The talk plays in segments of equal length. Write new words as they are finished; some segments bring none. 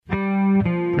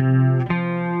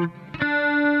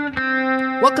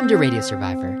Welcome to Radio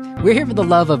Survivor. We're here for the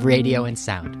love of radio and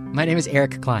sound. My name is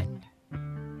Eric Klein.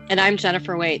 And I'm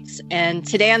Jennifer Waits. And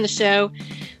today on the show,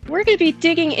 we're going to be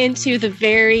digging into the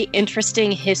very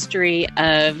interesting history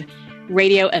of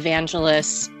radio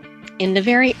evangelists in the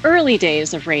very early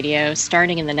days of radio,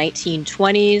 starting in the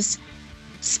 1920s,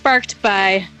 sparked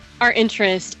by our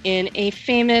interest in a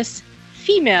famous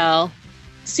female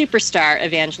superstar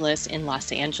evangelist in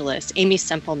Los Angeles, Aimee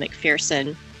Semple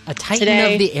McPherson. A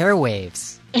titan of the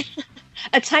airwaves.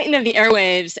 A titan of the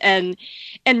airwaves,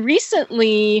 and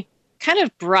recently kind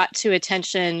of brought to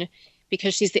attention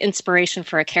because she's the inspiration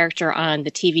for a character on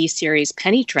the TV series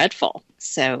Penny Dreadful.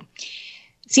 So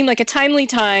it seemed like a timely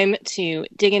time to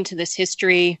dig into this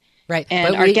history. Right.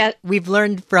 And we've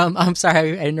learned from, I'm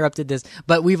sorry I interrupted this,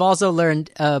 but we've also learned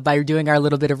by doing our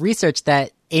little bit of research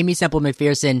that Aimee Semple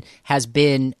McPherson has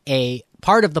been a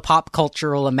part of the pop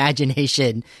cultural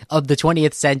imagination of the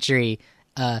 20th century,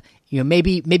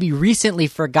 maybe recently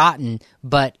forgotten,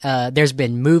 but there's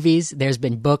been movies, there's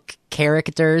been book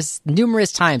characters.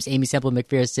 Numerous times Aimee Semple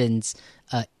McPherson's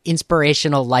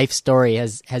inspirational life story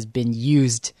has been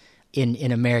used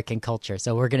in American culture.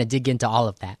 So we're going to dig into all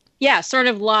of that. Yeah, sort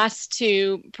of lost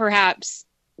to perhaps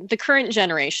the current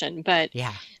generation, but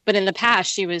in the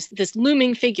past she was this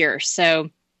looming figure.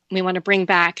 So we want to bring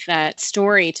back that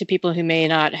story to people who may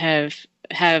not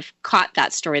have caught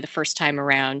that story the first time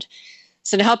around.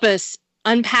 So to help us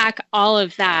unpack all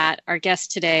of that, our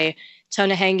guest today,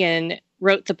 Tona Hengen,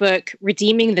 wrote the book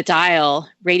Redeeming the Dial,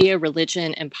 Radio,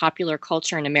 Religion, and Popular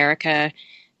Culture in America.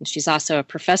 And she's also a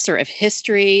professor of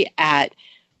history at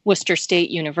Worcester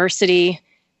State University.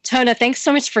 Tona, thanks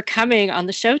so much for coming on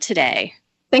the show today.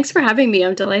 Thanks for having me.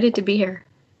 I'm delighted to be here.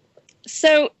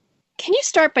 So can you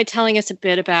start by telling us a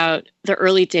bit about the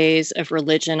early days of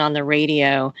religion on the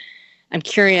radio? I'm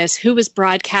curious who was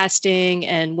broadcasting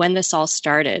and when this all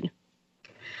started.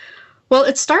 Well,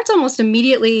 it starts almost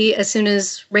immediately as soon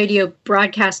as radio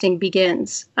broadcasting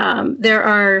begins. There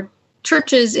are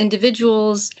churches,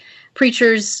 individuals,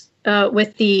 preachers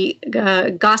with the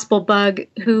gospel bug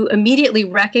who immediately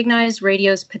recognize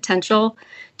radio's potential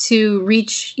to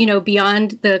reach,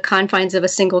 beyond the confines of a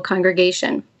single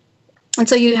congregation. And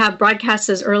so you have broadcasts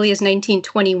as early as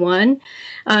 1921.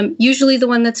 Usually the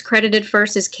one that's credited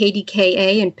first is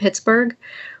KDKA in Pittsburgh,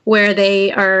 where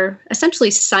they are essentially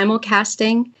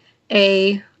simulcasting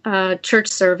a church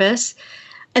service.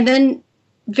 And then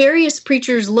various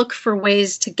preachers look for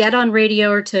ways to get on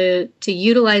radio or to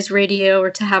utilize radio or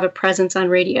to have a presence on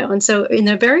radio. And so in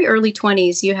the very early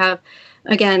 20s, you have,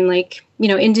 again,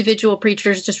 individual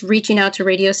preachers just reaching out to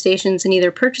radio stations and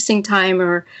either purchasing time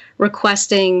or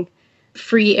requesting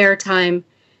free airtime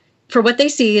for what they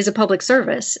see as a public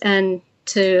service and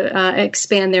to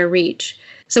expand their reach.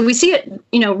 So we see it,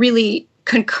 really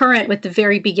concurrent with the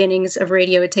very beginnings of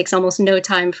radio. It takes almost no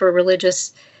time for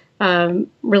religious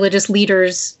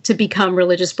leaders to become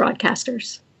religious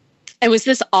broadcasters. And was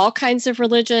this all kinds of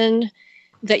religion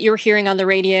that you were hearing on the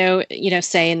radio,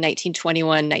 say in 1921,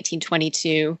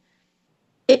 1922?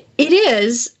 It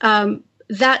is.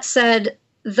 That said,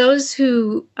 those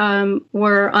who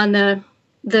were on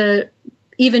the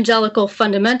evangelical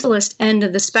fundamentalist end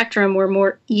of the spectrum were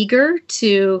more eager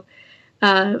to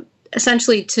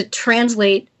essentially to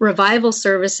translate revival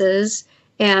services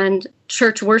and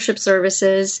church worship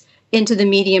services into the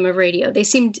medium of radio. They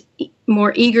seemed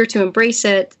more eager to embrace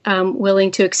it,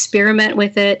 willing to experiment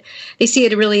with it. They see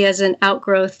it really as an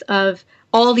outgrowth of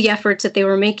all the efforts that they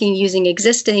were making using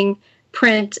existing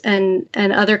print and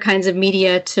other kinds of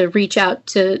media to reach out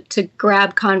to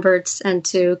grab converts and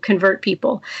to convert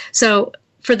people. So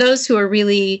for those who are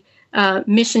really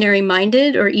missionary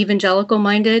minded or evangelical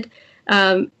minded,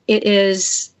 it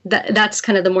is that's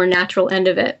kind of the more natural end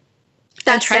of it.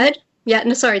 That said,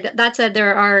 that said,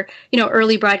 there are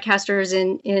early broadcasters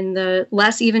in the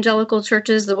less evangelical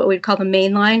churches, what we'd call the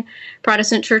mainline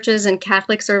Protestant churches, and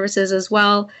Catholic services as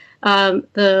well.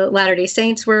 The Latter-day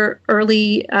Saints were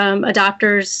early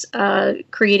adopters,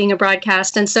 creating a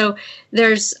broadcast. And so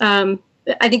there's, I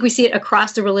think we see it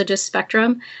across the religious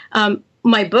spectrum.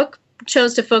 My book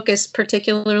chose to focus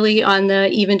particularly on the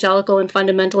evangelical and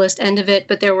fundamentalist end of it,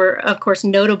 but there were, of course,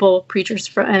 notable preachers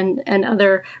and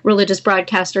other religious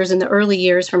broadcasters in the early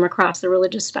years from across the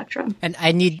religious spectrum. And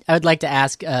I would like to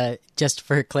ask, just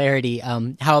for clarity,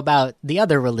 how about the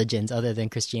other religions other than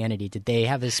Christianity? Did they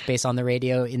have a space on the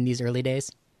radio in these early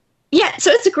days? Yeah,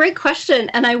 so it's a great question,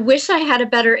 and I wish I had a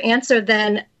better answer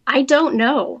than I don't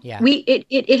know. Yeah.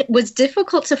 It was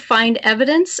difficult to find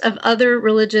evidence of other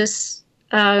religious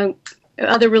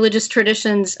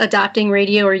traditions adopting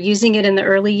radio or using it in the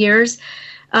early years.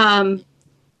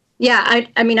 Yeah,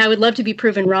 I mean, I would love to be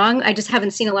proven wrong. I just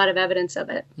haven't seen a lot of evidence of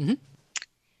it. Mm-hmm.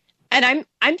 And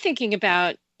I'm thinking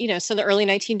about, so the early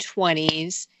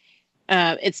 1920s,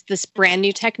 it's this brand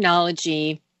new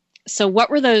technology. So what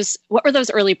were those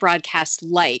early broadcasts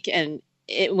like? And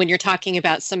when you're talking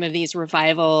about some of these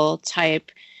revival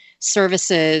type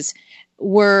services,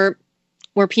 were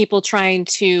people trying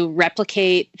to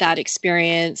replicate that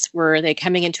experience? Were they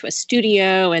coming into a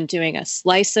studio and doing a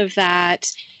slice of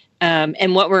that?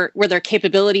 And what were their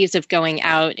capabilities of going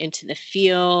out into the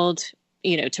field,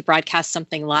 to broadcast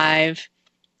something live?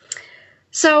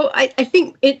 So I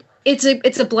think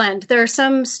it's a blend. There are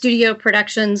some studio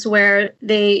productions where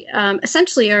they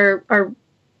essentially are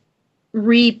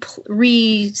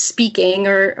re-speaking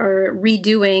or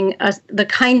redoing the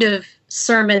kind of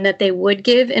sermon that they would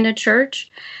give in a church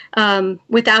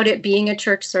without it being a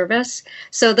church service.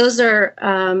 So those are,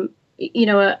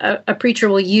 a preacher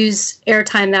will use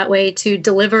airtime that way to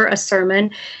deliver a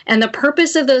sermon. And the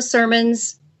purpose of those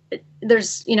sermons,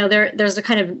 there's a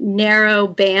kind of narrow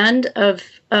band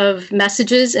of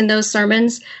messages in those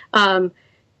sermons.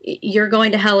 You're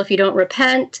going to hell if you don't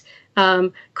repent.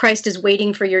 Christ is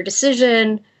waiting for your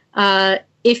decision.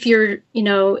 If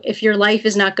your life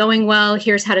is not going well,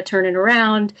 here's how to turn it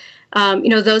around.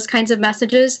 Those kinds of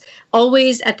messages,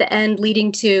 always at the end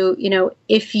leading to,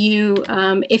 if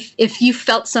you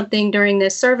felt something during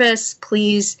this service,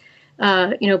 please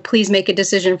make a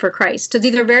decision for Christ. So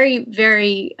these are very,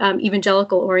 very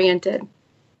evangelical oriented.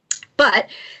 But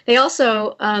they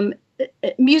also,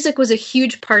 music was a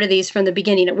huge part of these from the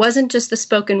beginning. It wasn't just the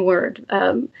spoken word.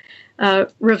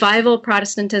 Revival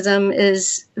Protestantism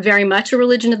is very much a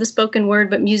religion of the spoken word,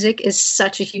 but music is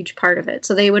such a huge part of it.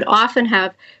 So they would often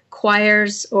have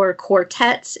choirs or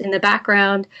quartets in the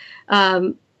background,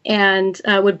 and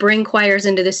would bring choirs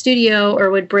into the studio or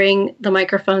would bring the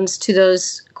microphones to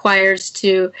those choirs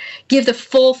to give the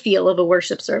full feel of a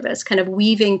worship service, kind of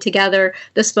weaving together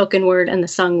the spoken word and the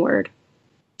sung word.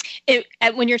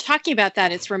 When you're talking about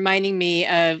that, it's reminding me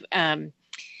of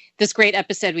this great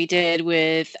episode we did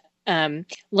with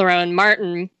Lerone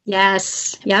Martin.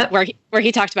 Yes. Yep. Where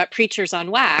he talked about preachers on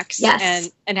wax.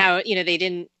 Yes. And how,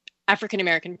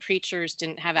 African-American preachers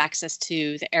didn't have access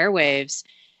to the airwaves.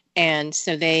 And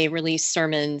so they released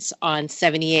sermons on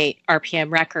 78 RPM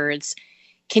records.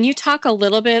 Can you talk a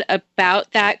little bit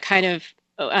about that kind of,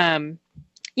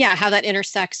 how that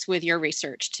intersects with your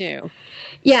research too?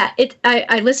 Yeah,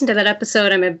 I listened to that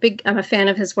episode. I'm a fan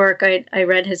of his work. I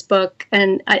read his book,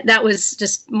 and that was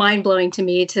just mind blowing to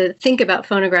me to think about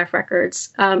phonograph records.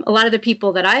 A lot of the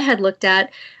people that I had looked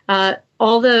at,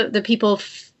 all the people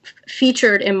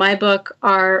featured in my book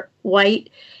are white,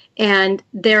 and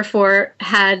therefore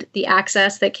had the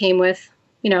access that came with,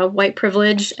 white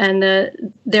privilege and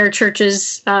their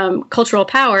church's cultural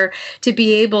power to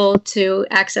be able to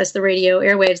access the radio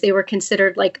airwaves. They were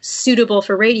considered like suitable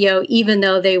for radio, even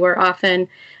though they were often,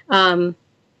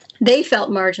 they felt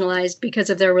marginalized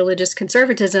because of their religious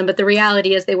conservatism. But the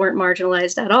reality is they weren't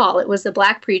marginalized at all. It was the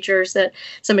Black preachers that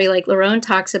somebody like Lerone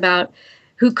talks about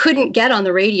who couldn't get on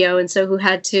the radio, and so who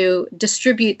had to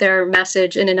distribute their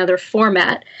message in another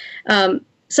format.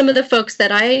 Some of the folks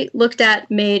that I looked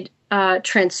at made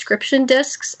transcription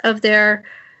discs of their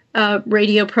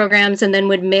radio programs and then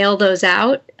would mail those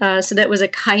out. So that was a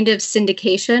kind of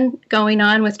syndication going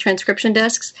on with transcription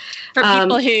discs. For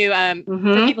people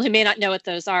who may not know what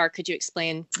those are, could you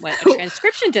explain what a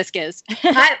transcription disc is?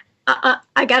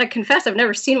 I got to confess, I've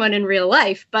never seen one in real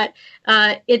life, but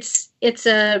it's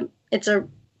a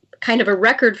kind of a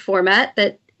record format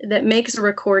that makes a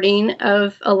recording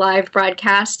of a live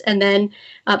broadcast, and then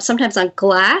sometimes on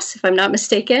glass, if I'm not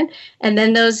mistaken, and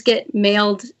then those get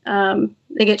mailed,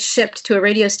 they get shipped to a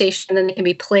radio station, and then they can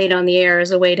be played on the air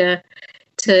as a way to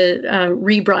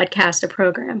rebroadcast a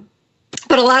program.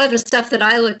 But a lot of the stuff that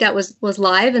I looked at was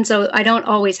live, and so I don't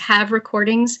always have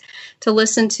recordings to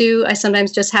listen to. I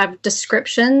sometimes just have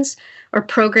descriptions or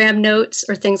program notes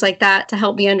or things like that to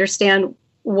help me understand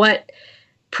what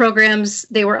programs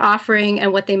they were offering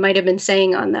and what they might have been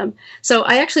saying on them. So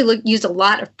I actually used a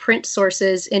lot of print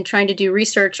sources in trying to do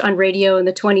research on radio in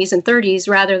the 20s and 30s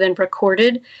rather than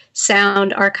recorded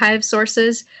sound archive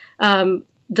sources.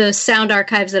 The sound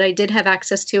archives that I did have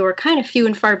access to were kind of few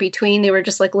and far between. They were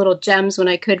just like little gems when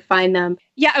I could find them.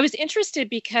 Yeah, I was interested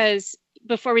because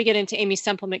before we get into Aimee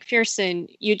Semple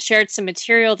McPherson, you'd shared some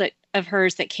material of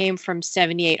hers that came from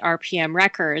 78 RPM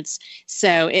records.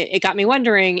 So it got me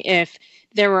wondering if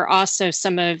there were also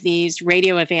some of these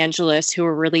radio evangelists who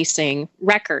were releasing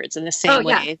records in the same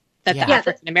way that the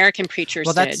African-American preachers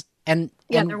did. And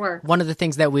there were. One of the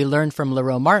things that we learned from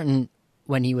Lerone Martin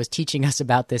when he was teaching us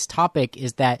about this topic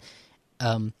is that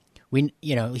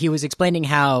he was explaining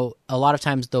how a lot of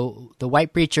times the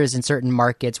white preachers in certain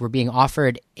markets were being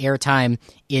offered airtime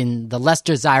in the less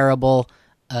desirable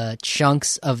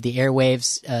chunks of the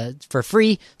airwaves for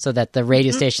free, so that the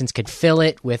radio stations could fill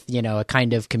it with a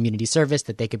kind of community service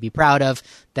that they could be proud of.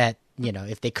 That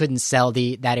if they couldn't sell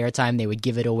that airtime, they would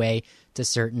give it away to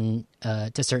certain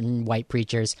white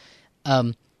preachers.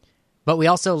 But we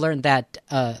also learned that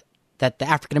the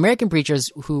African American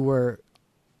preachers who were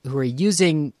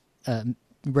using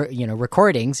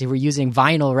recordings, who were using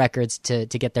vinyl records to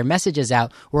get their messages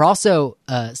out, were also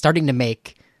starting to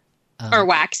make or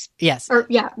wax. Yes. Or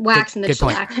wax and the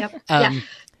shellac. Yep.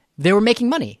 They were making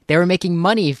money. They were making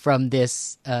money from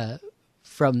this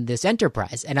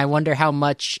enterprise, and I wonder how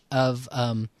much of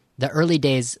the early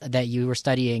days that you were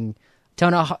studying,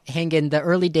 Tona Hangen, the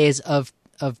early days of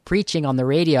preaching on the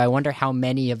radio. I wonder how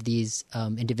many of these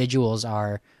individuals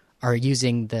are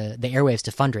using the airwaves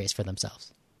to fundraise for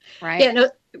themselves. Right. Yeah. No.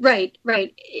 Right.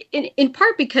 In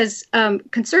part because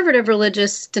conservative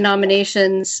religious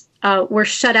denominations were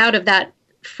shut out of that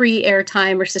free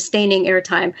airtime or sustaining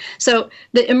airtime. So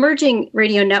the emerging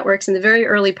radio networks in the very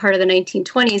early part of the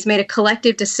 1920s made a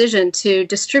collective decision to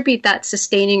distribute that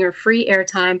sustaining or free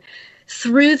airtime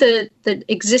through the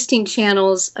existing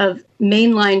channels of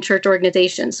mainline church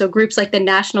organizations, so groups like the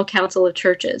National Council of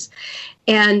Churches.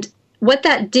 And what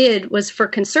that did was, for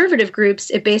conservative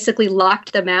groups, it basically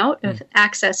locked them out of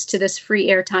access to this free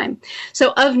airtime.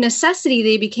 So of necessity,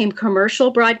 they became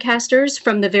commercial broadcasters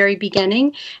from the very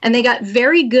beginning, and they got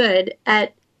very good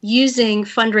at using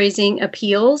fundraising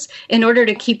appeals in order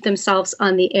to keep themselves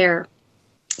on the air.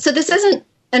 So this isn't,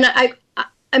 and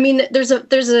I mean, there's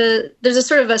a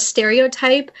sort of a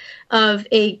stereotype of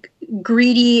a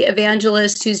greedy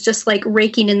evangelist who's just like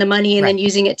raking in the money and then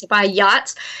using it to buy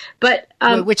yachts. But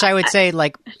which I would say,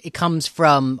 like, it comes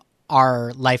from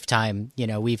our lifetime.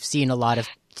 We've seen a lot of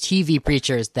TV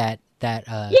preachers that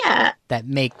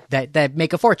make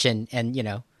a fortune,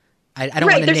 and I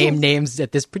don't want to name names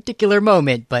at this particular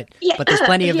moment, but there's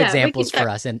plenty of examples for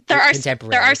us in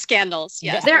contemporary. There are scandals.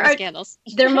 Yes, there are scandals.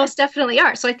 There most definitely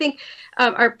are. So I think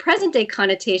our present day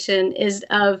connotation is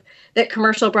that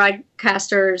commercial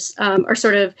broadcasters are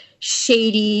sort of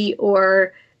shady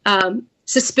or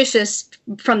suspicious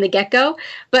from the get-go.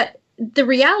 But the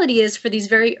reality is, for these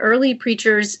very early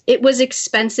preachers, it was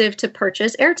expensive to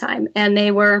purchase airtime, and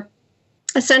they were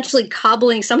essentially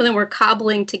some of them were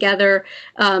cobbling together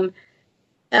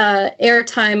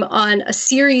airtime on a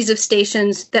series of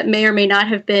stations that may or may not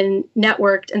have been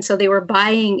networked. And so they were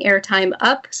buying airtime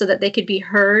up so that they could be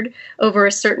heard over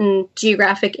a certain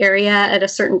geographic area at a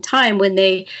certain time when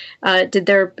they did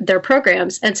their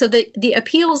programs. And so the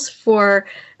appeals for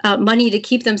money to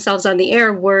keep themselves on the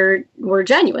air were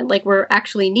genuine, like were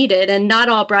actually needed. And not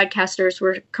all broadcasters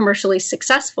were commercially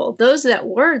successful. Those that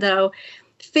were, though,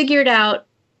 figured out,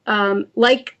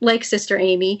 like Sister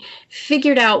Amy,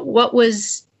 figured out what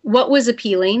was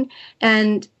appealing,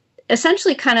 and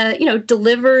essentially kind of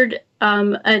delivered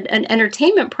an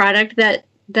entertainment product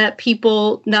that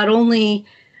people not only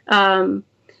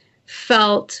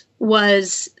felt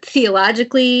was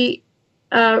theologically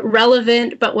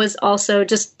relevant, but was also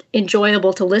just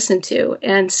enjoyable to listen to.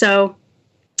 And so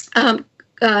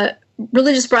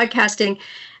religious broadcasting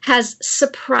has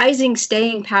surprising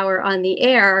staying power on the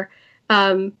air.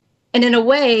 And in a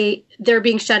way, their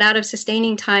being shut out of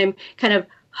sustaining time kind of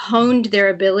honed their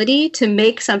ability to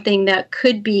make something that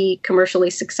could be commercially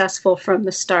successful from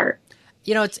the start.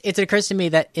 It occurs to me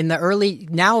that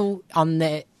now on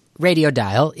the radio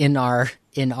dial in our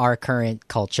current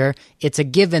culture, it's a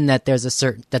given that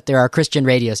there are Christian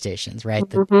radio stations, right?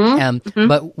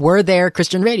 But were there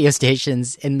Christian radio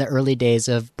stations in the early days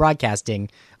of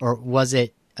broadcasting, or was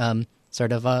it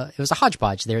it was a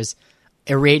hodgepodge? There's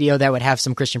a radio that would have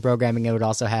some Christian programming. It would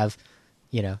also have,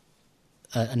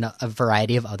 a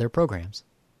variety of other programs.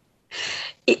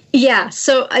 Yeah.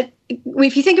 So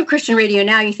if you think of Christian radio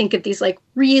now, you think of these like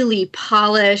really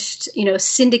polished,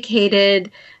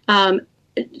 syndicated,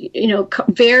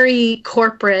 very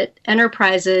corporate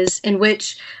enterprises in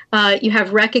which you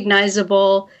have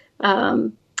recognizable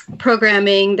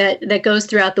programming that goes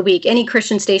throughout the week. Any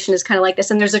Christian station is kind of like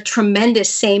this, and there's a tremendous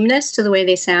sameness to the way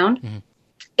they sound. Mm-hmm.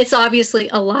 It's obviously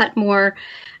a lot more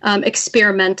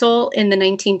experimental in the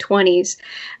 1920s.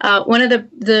 One of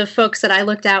the folks that I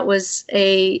looked at was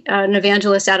an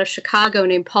evangelist out of Chicago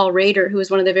named Paul Rader, who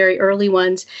was one of the very early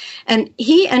ones. And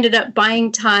he ended up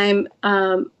buying time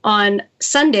on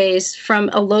Sundays from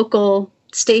a local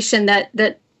station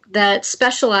that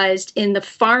specialized in the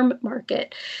farm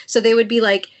market. So they would be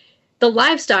like, the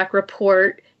livestock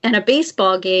report and a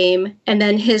baseball game, and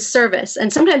then his service.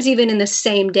 And sometimes even in the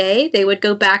same day, they would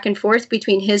go back and forth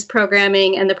between his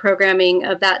programming and the programming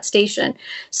of that station.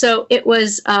 So it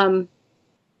was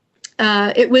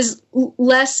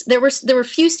less. There were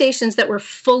few stations that were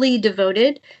fully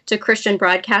devoted to Christian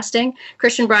broadcasting.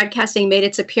 Christian broadcasting made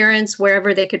its appearance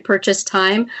wherever they could purchase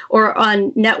time, or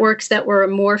on networks that were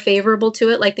more favorable to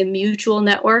it, like the Mutual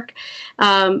Network.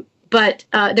 But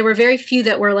there were very few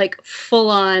that were like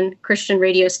full-on Christian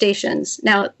radio stations.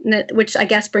 Now, which I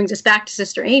guess brings us back to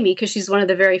Sister Amy, because she's one of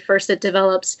the very first that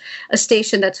develops a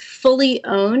station that's fully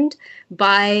owned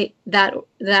by that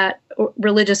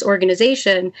religious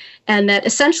organization, and that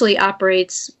essentially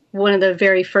operates one of the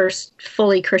very first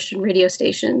fully Christian radio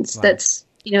stations. Wow. That's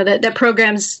that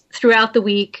programs throughout the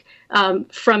week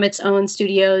from its own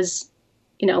studios.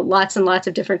 Lots and lots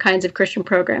of different kinds of Christian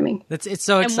programming. It's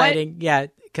so exciting. Yeah.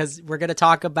 Because we're going to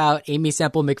talk about Aimee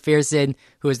Semple McPherson,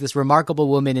 who is this remarkable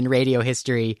woman in radio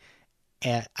history.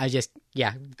 I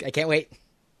can't wait.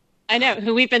 I know,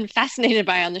 who we've been fascinated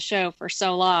by on the show for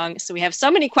so long. So we have so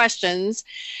many questions.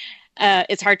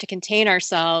 It's hard to contain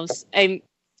ourselves. I'm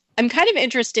kind of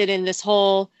interested in this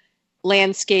whole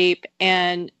landscape,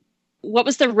 and what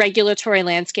was the regulatory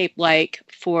landscape like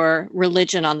for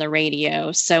religion on the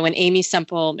radio? So when Aimee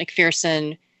Semple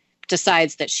McPherson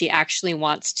decides that she actually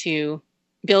wants to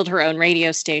build her own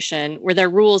radio station, were there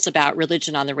rules about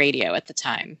religion on the radio at the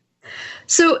time?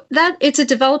 So that it's a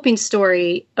developing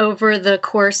story over the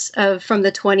course of from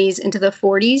the 20s into the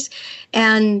 40s.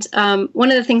 And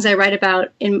one of the things I write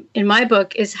about in my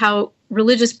book is how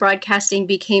religious broadcasting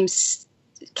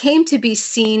came to be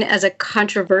seen as a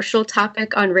controversial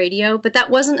topic on radio, but that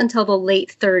wasn't until the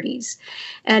late 30s.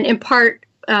 And in part,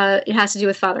 it has to do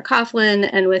with Father Coughlin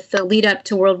and with the lead up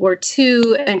to World War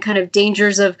II and kind of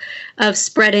dangers of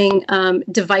spreading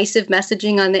divisive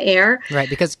messaging on the air. Right,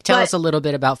 because tell us a little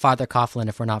bit about Father Coughlin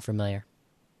if we're not familiar.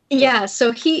 Yeah,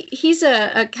 so he's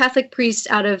a Catholic priest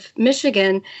out of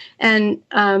Michigan, and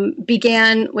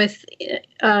began with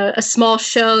a small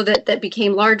show that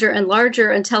became larger and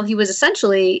larger until he was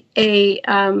essentially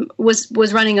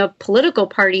was running a political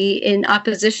party in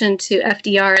opposition to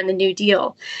FDR and the New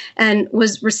Deal, and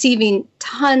was receiving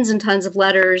tons and tons of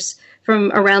letters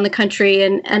from around the country.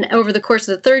 And over the course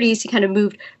of the 30s, he kind of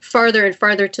moved farther and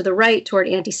farther to the right toward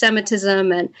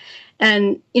anti-Semitism,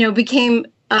 and became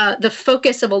the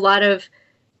focus of a lot of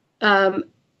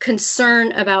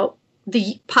concern about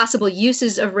the possible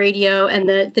uses of radio and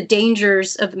the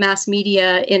dangers of mass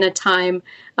media in a time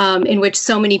in which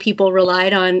so many people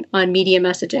relied on media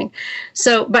messaging.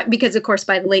 So, but because of course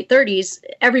by the late 30s,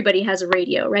 everybody has a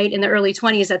radio, right? In the early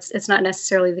 20s, it's not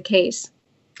necessarily the case.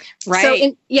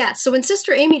 Right. So when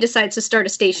Sister Amy decides to start a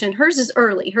station, hers is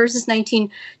early. Hers is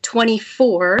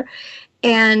 1924.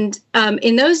 And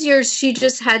in those years, she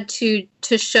just had to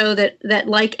show that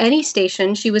like any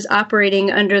station, she was operating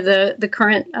under the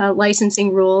current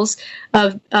licensing rules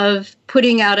of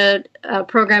putting out a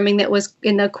programming that was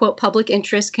in the, quote, public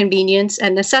interest, convenience,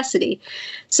 and necessity.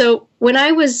 So when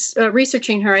I was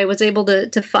researching her, I was able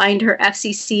to find her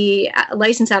FCC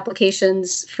license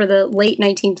applications for the late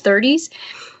 1930s.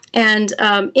 And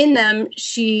in them,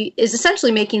 she is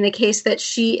essentially making the case that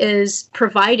she is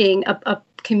providing a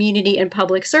community and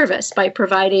public service by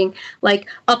providing like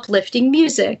uplifting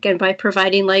music and by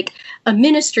providing like a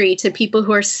ministry to people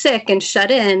who are sick and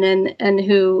shut in and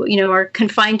who are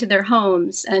confined to their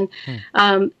homes and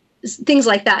things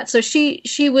like that. So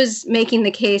she was making the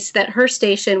case that her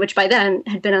station, which by then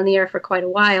had been on the air for quite a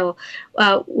while,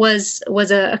 was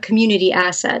a community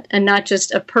asset and not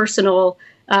just a personal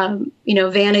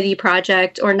vanity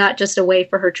project, or not just a way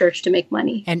for her church to make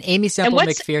money. And Aimee Semple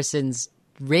McPherson's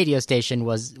radio station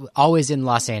was always in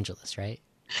Los Angeles, right?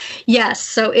 Yes.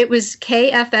 So it was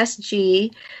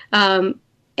KFSG,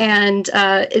 and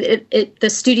the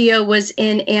studio was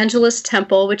in Angelus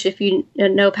Temple, which, if you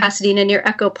know Pasadena, near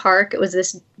Echo Park, it was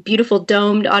this beautiful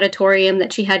domed auditorium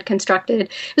that she had constructed.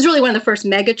 It was really one of the first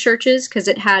mega churches because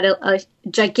it had a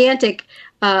gigantic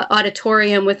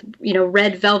auditorium with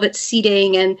red velvet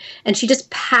seating, and she just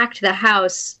packed the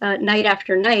house night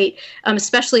after night.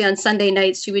 Especially on Sunday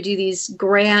nights, she would do these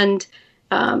grand.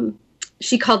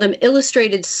 She called them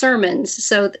illustrated sermons.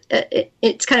 So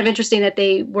it's kind of interesting that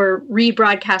they were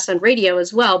rebroadcast on radio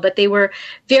as well, but they were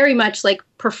very much like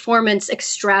performance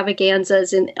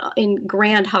extravaganzas in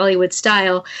grand Hollywood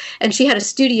style. And she had a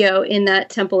studio in that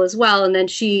temple as well. And then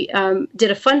she did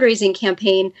a fundraising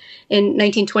campaign in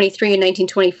 1923 and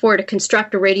 1924 to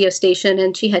construct a radio station.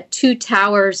 And she had 2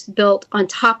 towers built on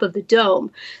top of the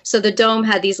dome. So the dome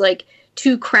had these like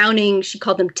two crowning, she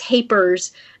called them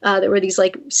tapers. There were these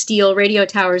like steel radio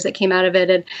towers that came out of it.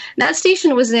 And that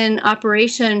station was in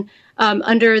operation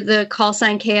under the call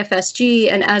sign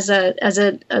KFSG, and as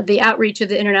the outreach of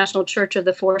the International Church of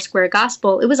the Foursquare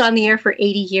Gospel. It was on the air for 80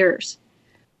 years.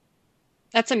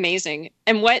 That's amazing.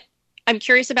 And I'm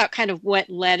curious about kind of what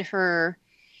led her.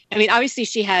 I mean, obviously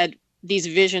she had these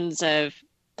visions of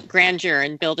grandeur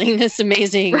and building this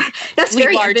amazing. Right. That's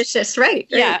very ambitious, right?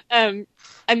 Yeah.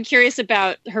 I'm curious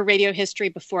about her radio history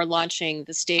before launching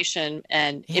the station,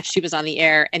 and if she was on the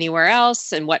air anywhere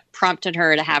else, and what prompted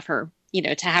her to have her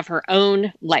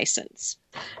own license.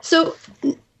 So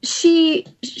she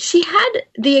had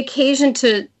the occasion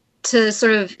to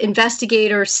sort of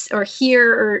investigate or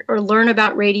hear or learn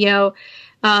about radio,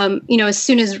 as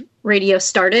soon as radio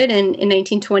started in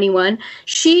 1921.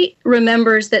 She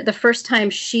remembers that the first time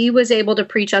she was able to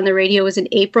preach on the radio was in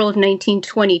April of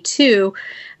 1922,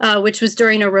 which was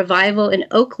during a revival in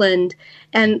Oakland.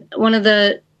 And one of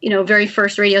the very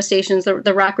first radio stations, the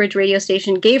Rockridge radio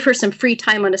station, gave her some free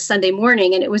time on a Sunday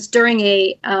morning, and it was during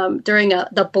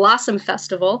the Blossom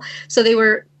Festival. So they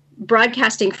were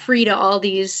broadcasting free to all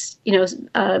these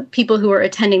people who were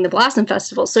attending the Blossom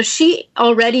Festival. So she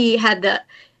already had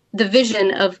the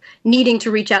vision of needing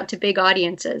to reach out to big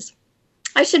audiences.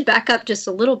 I should back up just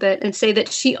a little bit and say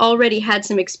that she already had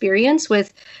some experience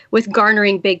with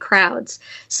garnering big crowds.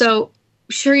 So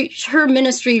her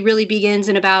ministry really begins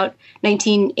in about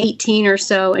 1918 or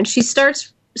so, and she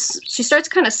starts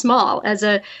kind of small as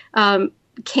a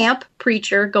camp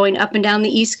preacher, going up and down the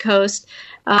East Coast,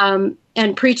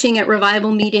 and preaching at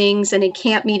revival meetings and in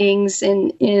camp meetings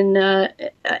in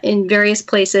various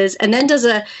places, and then does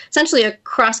essentially a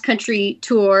cross-country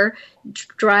tour,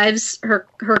 drives her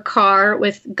car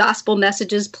with gospel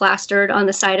messages plastered on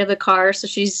the side of the car. So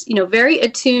she's very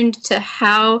attuned to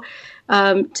how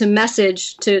to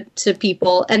message to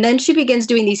people. And then she begins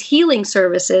doing these healing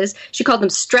services. She called them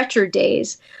stretcher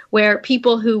days, where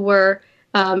people who were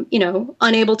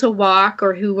unable to walk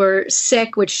or who were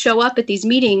sick would show up at these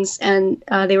meetings, and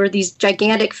they were these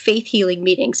gigantic faith healing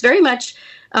meetings, very much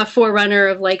a forerunner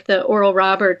of like the Oral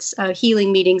Roberts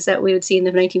healing meetings that we would see in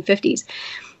the 1950s.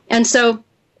 And so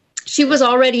she was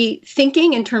already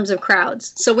thinking in terms of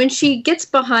crowds. So when she gets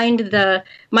behind the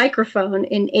microphone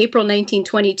in April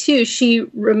 1922, she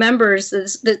remembers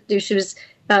that she was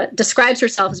describes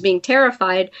herself as being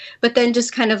terrified, but then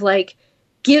just kind of like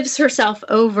gives herself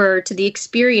over to the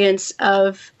experience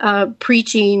of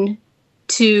preaching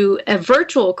to a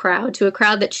virtual crowd, to a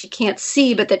crowd that she can't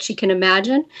see, but that she can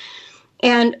imagine.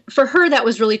 And for her, that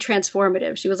was really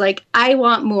transformative. She was like, I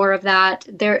want more of that.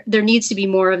 There needs to be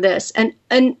more of this. And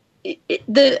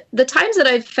the times that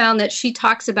I've found that she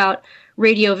talks about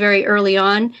radio very early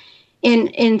on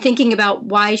in thinking about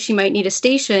why she might need a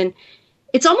station,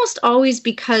 it's almost always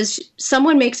because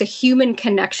someone makes a human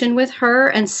connection with her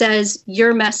and says,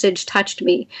 your message touched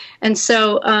me. And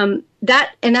so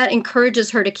that encourages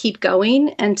her to keep going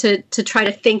and to try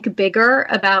to think bigger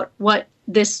about what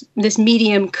this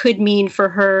medium could mean for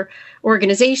her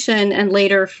organization and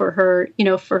later for her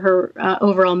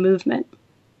overall movement.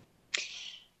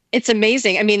 It's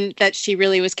amazing. I mean, that she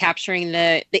really was capturing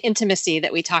the intimacy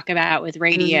that we talk about with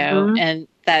radio, mm-hmm. and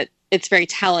that it's very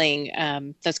telling,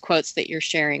 those quotes that you're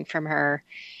sharing from her.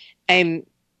 I'm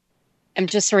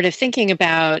just sort of thinking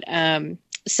about,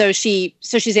 so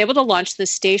she's able to launch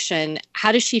this station.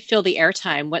 How does she fill the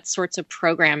airtime? What sorts of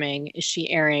programming is she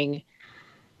airing?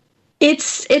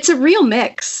 It's a real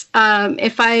mix.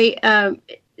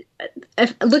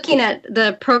 If looking at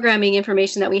the programming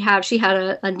information that we have, she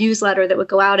had a newsletter that would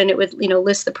go out and it would,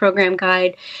 list the program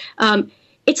guide.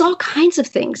 It's all kinds of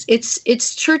things.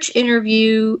 It's church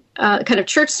interview, kind of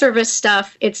church service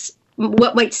stuff. It's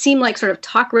what might seem like sort of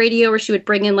talk radio, where she would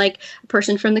bring in like a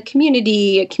person from the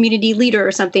community, a community leader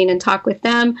or something, and talk with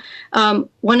them.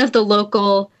 One of the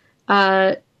local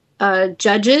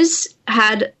judges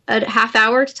had a half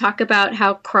hour to talk about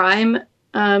how crime,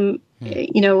 how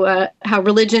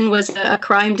religion was a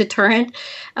crime deterrent.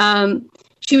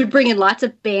 She would bring in lots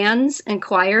of bands and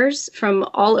choirs from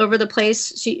all over the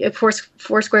place.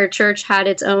 Foursquare Church had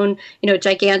its own,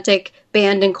 gigantic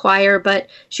band and choir, but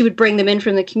she would bring them in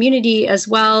from the community as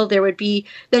well. There would be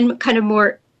then kind of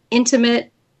more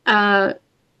intimate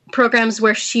programs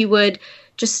where she would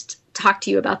just talk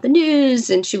to you about the news,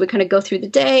 and she would kind of go through the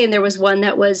day. And there was one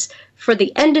that was for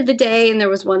the end of the day, and there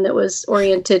was one that was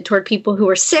oriented toward people who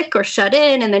were sick or shut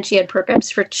in. And then she had programs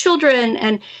for children.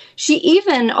 And she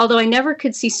even, although I never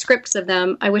could see scripts of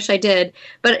them, I wish I did,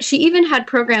 but she even had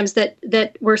programs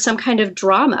that were some kind of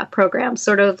drama program,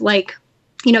 sort of like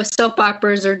soap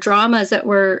operas or dramas that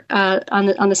were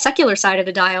on the secular side of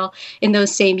the dial in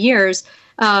those same years.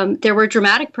 There were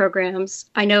dramatic programs.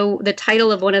 I know the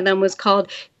title of one of them was called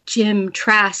Jim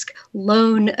Trask,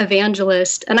 Lone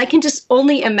Evangelist. And I can just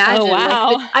only imagine. Oh,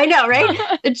 wow. I know, right?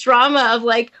 The drama of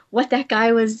what that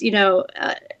guy was,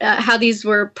 how these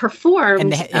were performed.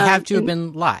 And they have to have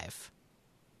been live.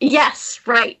 Yes,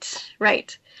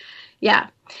 right. Yeah.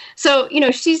 So,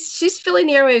 she's filling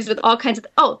the airwaves with all kinds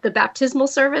of, the baptismal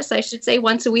service, I should say.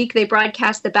 Once a week, they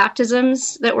broadcast the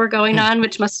baptisms that were going on,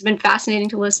 which must have been fascinating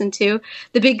to listen to.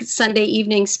 The big Sunday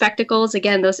evening spectacles,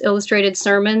 again, those illustrated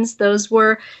sermons, those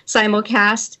were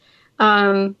simulcast.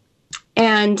 I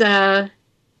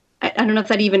don't know if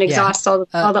that even exhausts all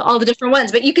the different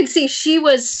ones, but you can see she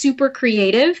was super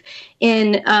creative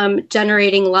in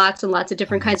generating lots and lots of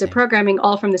different kinds of programming,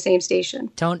 all from the same station.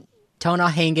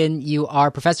 Tona Hagen, you are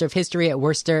professor of history at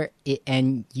Worcester,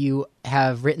 and you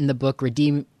have written the book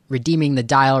Redeeming the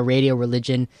Dial, Radio,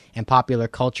 Religion, and Popular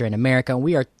Culture in America. And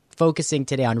we are focusing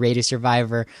today on Radio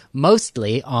Survivor,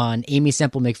 mostly on Aimee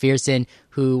Semple McPherson,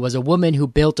 who was a woman who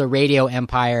built a radio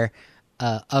empire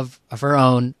of her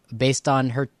own based on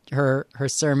her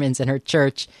sermons and her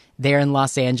church there in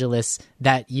Los Angeles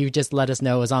that you just let us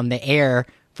know was on the air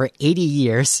for 80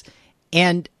 years.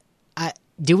 And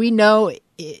do we know...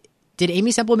 Did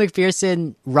Aimee Semple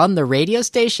McPherson run the radio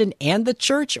station and the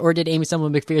church, or did Aimee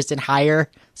Semple McPherson hire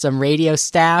some radio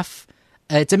staff?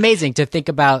 It's amazing to think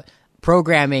about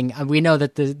programming. We know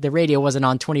that the radio wasn't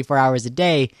on 24 hours a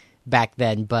day back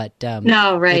then, but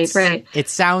no, right. It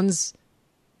sounds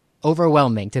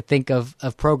overwhelming to think of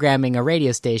programming a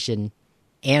radio station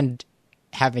and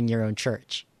having your own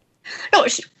church. No,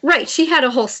 she had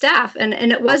a whole staff, and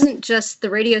it wasn't just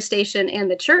the radio station and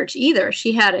the church either.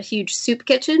 She had a huge soup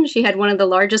kitchen. She had one of the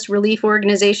largest relief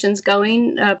organizations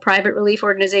going, private relief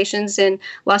organizations in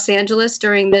Los Angeles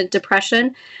during the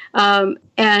Depression.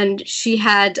 And she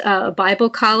had a Bible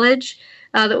college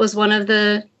that was one of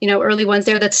the early ones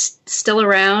there that's still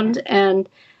around. And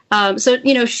so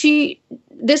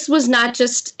this was not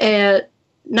just a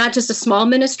small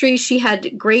ministry. She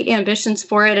had great ambitions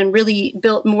for it and really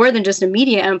built more than just a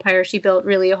media empire. She built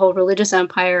really a whole religious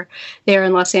empire there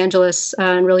in Los Angeles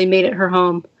and really made it her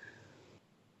home.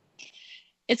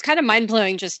 It's kind of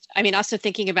mind-blowing also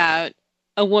thinking about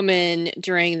a woman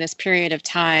during this period of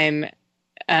time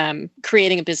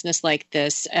creating a business like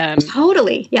this.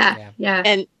 Totally. Yeah.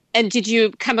 And did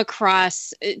you come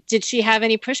across, did she have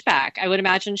any pushback? I would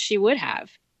imagine she would have.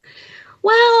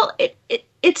 Well,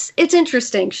 it's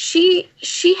interesting. She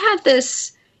had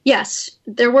this. Yes,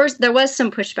 there was some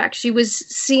pushback. She was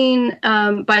seen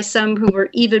by some who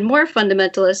were even more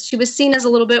fundamentalist. She was seen as a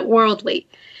little bit worldly,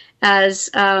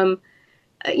 as a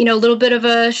little bit of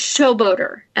a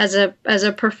showboater, as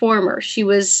a performer. She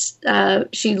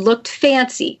looked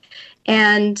fancy,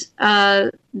 and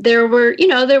there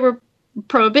were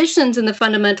prohibitions in the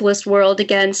fundamentalist world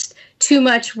against too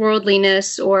much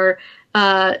worldliness or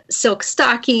silk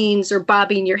stockings or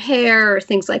bobbing your hair or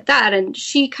things like that. And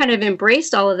she kind of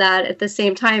embraced all of that at the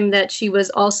same time that she was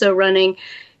also running,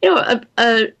 a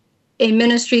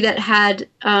ministry that had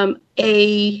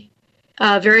a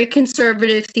very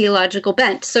conservative theological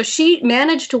bent. So she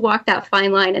managed to walk that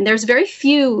fine line. And there's very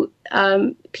few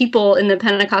people in the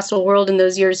Pentecostal world in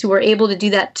those years who were able to do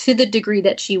that to the degree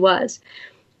that she was.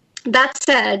 That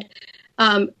said,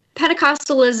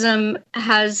 Pentecostalism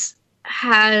has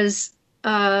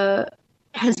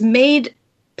made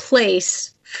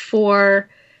place for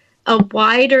a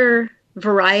wider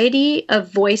variety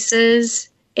of voices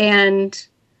and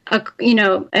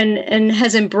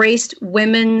has embraced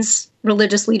women's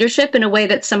religious leadership in a way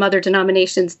that some other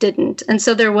denominations didn't. And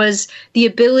so there was the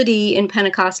ability in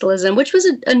Pentecostalism, which was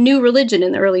a new religion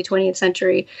in the early 20th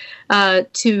century,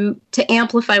 to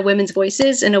amplify women's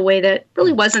voices in a way that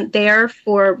really wasn't there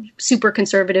for super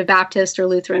conservative Baptist or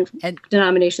Lutheran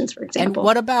denominations, for example. And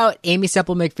what about Aimee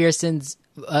Semple McPherson's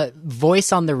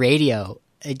voice on the radio?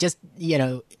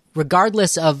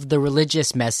 Regardless of the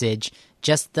religious message,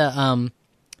 just the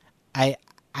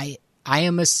I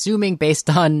am assuming, based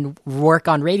on work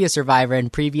on Radio Survivor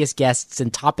and previous guests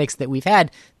and topics that we've had,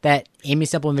 that Aimee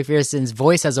Semple McPherson's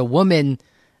voice as a woman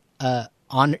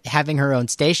on having her own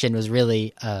station was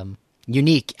really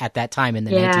unique at that time in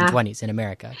the 1920s in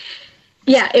America.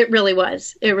 Yeah, it really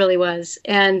was. It really was.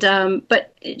 And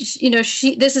but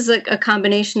this is a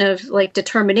combination of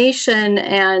determination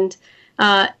and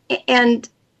the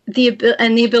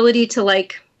ability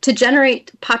to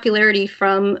generate popularity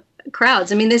from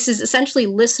crowds. I mean, this is essentially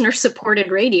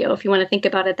listener-supported radio, if you want to think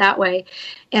about it that way.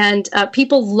 And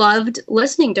people loved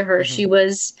listening to her.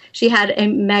 Mm-hmm. She had a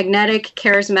magnetic,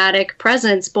 charismatic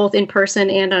presence, both in person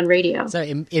and on radio. So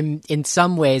in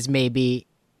some ways, maybe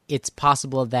it's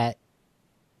possible that,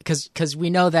 because we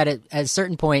know that at a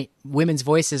certain point, women's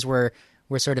voices were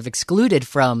sort of excluded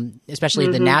from, especially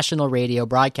the national radio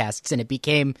broadcasts, and it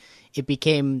became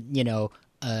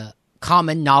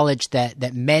common knowledge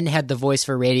that men had the voice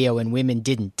for radio and women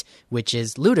didn't, which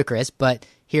is ludicrous. But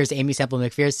here's Aimee Semple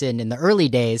McPherson in the early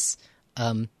days,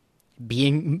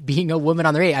 being a woman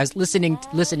on the radio. I was listening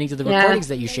to the recordings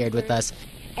that you shared with us.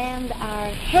 And are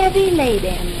heavy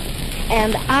laden,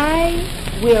 and I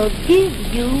will give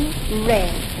you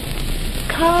rest.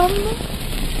 Come,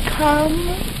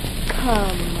 come,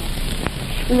 come.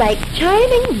 Like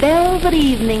chiming bells at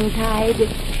eventide,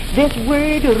 this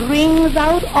word rings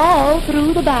out all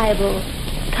through the Bible.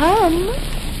 Come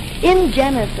in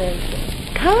Genesis.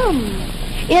 Come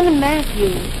in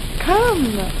Matthew.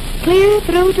 Come clear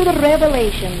through to the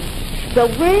Revelation. The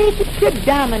word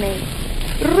predominates,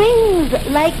 rings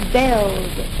like bells,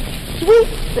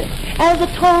 sweeps as the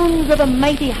tones of a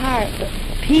mighty harp,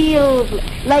 peals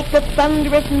like the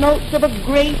thunderous notes of a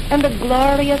great and a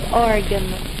glorious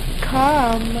organ.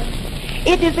 Come.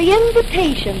 It is the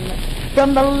invitation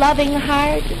from the loving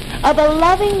heart of a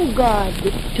loving God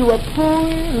to a poor,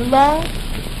 lost,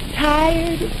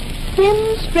 tired,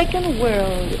 sin-stricken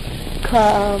world.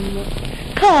 Come,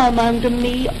 come unto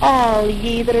me, all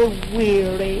ye that are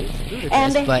weary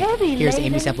and heavy laden. Here's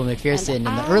Aimee Semple McPherson in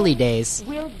the early days,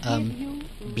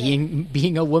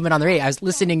 being a woman on the radio. I was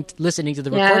listening to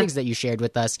the recordings that you shared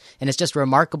with us, and it's just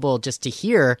remarkable just to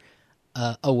hear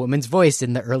a woman's voice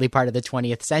in the early part of the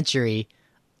 20th century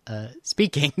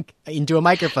speaking into a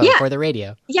microphone for the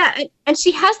radio. Yeah, and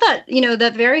she has that,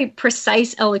 that very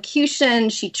precise elocution.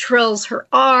 She trills her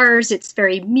R's. It's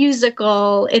very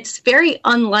musical. It's very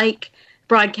unlike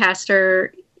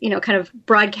broadcaster, kind of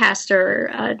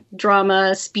broadcaster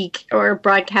drama speak or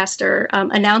broadcaster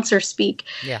announcer speak.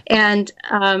 Yeah. And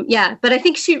but I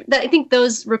think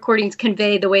those recordings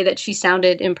convey the way that she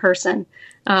sounded in person,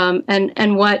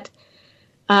 and what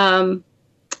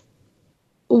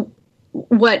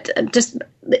just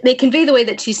they convey the way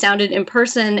that she sounded in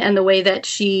person and the way that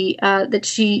she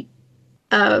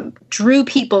drew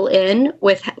people in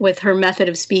with her method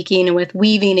of speaking and with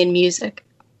weaving in music.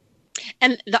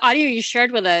 And the audio you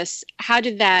shared with us, how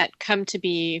did that come to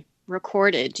be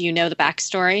recorded? Do you know the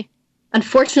backstory?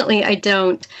 Unfortunately, I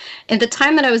don't. At the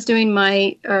time that I was doing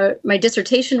my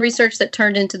dissertation research that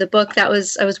turned into the book, I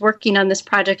was working on this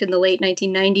project in the late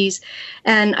 1990s,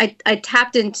 and I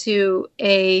tapped into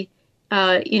the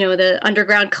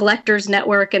underground collectors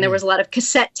network, and there was a lot of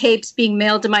cassette tapes being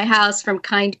mailed to my house from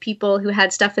kind people who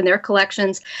had stuff in their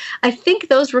collections. I think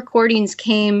those recordings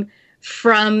came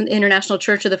from International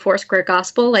Church of the Foursquare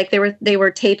Gospel. Like they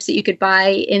were tapes that you could buy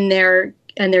in their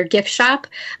gift shop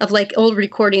of like old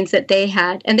recordings that they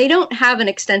had. And they don't have an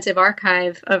extensive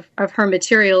archive of her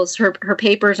materials. Her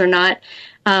papers are not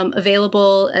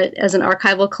available as an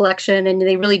archival collection, and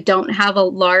they really don't have a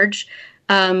large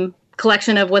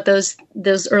collection of what those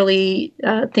early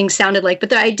things sounded like.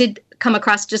 But I did come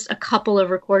across just a couple of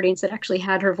recordings that actually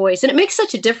had her voice. And it makes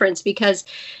such a difference because,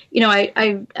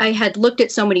 I had looked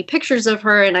at so many pictures of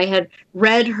her, and I had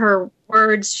read her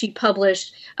words. She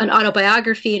published an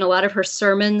autobiography, and a lot of her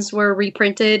sermons were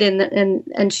reprinted.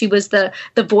 And she was the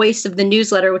voice of the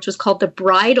newsletter, which was called The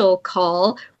Bridal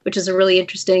Call, which is a really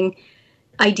interesting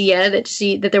idea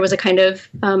that there was a kind of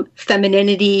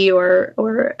femininity or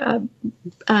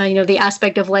the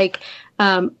aspect of like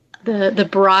the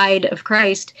bride of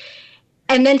Christ.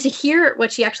 And then to hear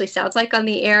what she actually sounds like on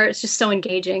the air, it's just so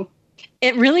engaging.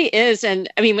 It really is. And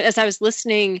I mean, as I was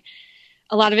listening,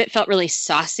 a lot of it felt really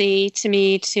saucy to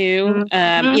me too,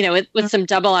 with some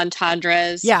double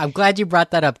entendres. Yeah, I'm glad you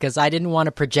brought that up because I didn't want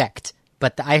to project,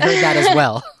 but I heard that as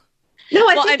well. No,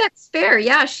 I think that's fair.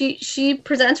 Yeah, she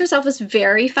presents herself as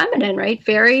very feminine, right?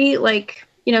 Very like,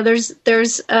 there's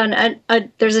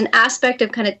an aspect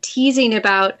of kind of teasing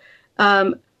about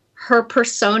her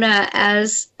persona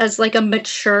as like a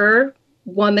mature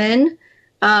woman.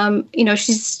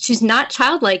 She's not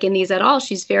childlike in these at all.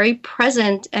 She's very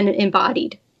present and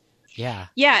embodied. Yeah.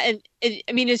 Yeah, and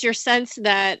I mean, is your sense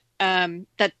that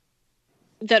that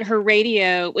her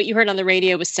radio, what you heard on the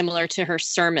radio, was similar to her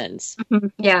sermons? Mm-hmm.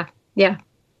 Yeah. Yeah.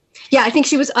 I think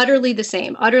she was utterly the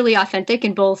same, utterly authentic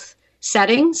in both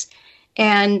settings.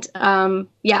 And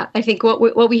I think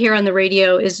what we hear on the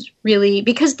radio is really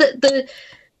because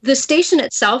the station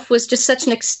itself was just such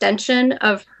an extension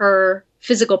of her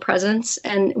physical presence,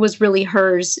 and was really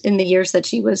hers in the years that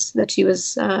she was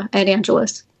at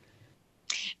Angelus.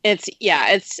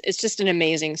 It's just an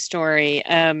amazing story.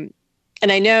 And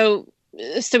I know,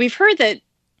 so we've heard that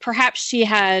perhaps she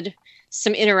had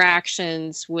some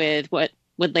interactions with what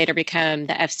would later become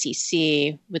the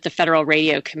FCC, with the Federal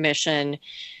Radio Commission.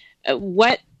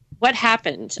 What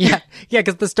happened? Yeah,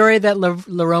 because the story that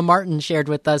Lerone Martin shared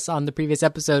with us on the previous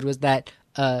episode was that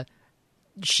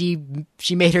she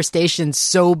made her station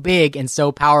so big and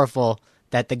so powerful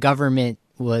that the government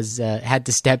was had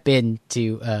to step in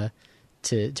to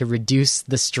reduce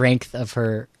the strength of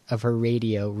her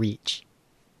radio reach.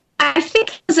 I think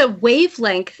it was a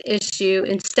wavelength issue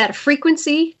instead of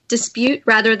frequency dispute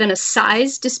rather than a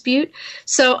size dispute.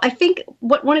 So I think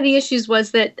one of the issues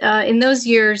was that in those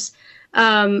years,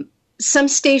 some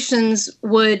stations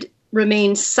would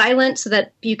remain silent so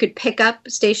that you could pick up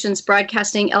stations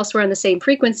broadcasting elsewhere on the same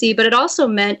frequency. But it also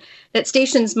meant that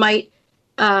stations might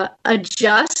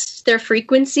adjust their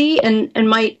frequency and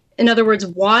might, in other words,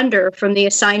 wander from the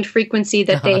assigned frequency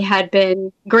that they had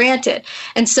been granted.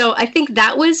 And so I think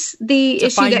that was the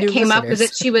issue that came up, was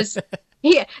that she was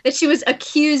that she was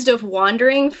accused of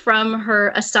wandering from her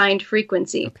assigned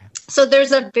frequency. Okay. So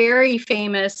there's a very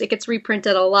famous, it gets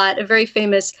reprinted a lot, a very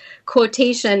famous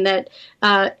quotation that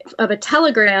of a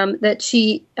telegram that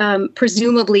she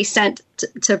presumably sent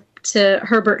to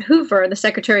Herbert Hoover, the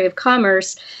Secretary of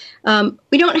Commerce.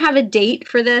 We don't have a date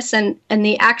for this, and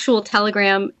the actual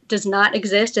telegram does not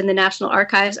exist in the National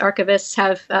Archives. Archivists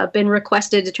have been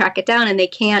requested to track it down, and they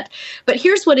can't. But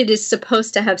here's what it is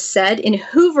supposed to have said. In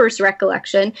Hoover's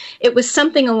recollection, it was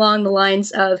something along the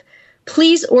lines of,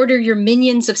 "Please order your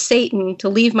minions of Satan to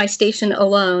leave my station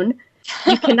alone.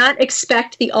 You cannot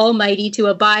expect the Almighty to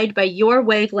abide by your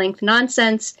wavelength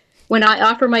nonsense. When I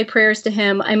offer my prayers to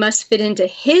him, I must fit into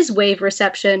his wave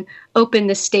reception. Open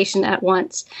this station at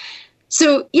once."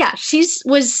 So yeah, she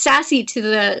was sassy to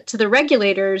the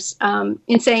regulators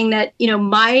in saying that, you know,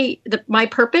 my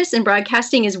purpose in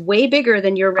broadcasting is way bigger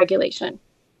than your regulation.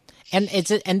 And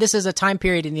this is a time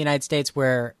period in the United States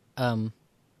where,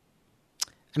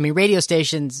 radio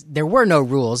stations, there were no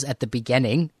rules at the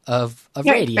beginning of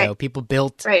radio. Right. People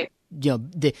built. Right. You know,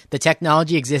 the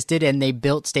technology existed, and they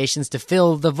built stations to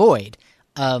fill the void.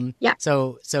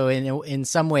 So in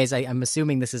some ways, I'm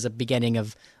assuming this is a beginning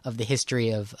of the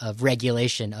history of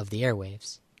regulation of the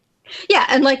airwaves. Yeah,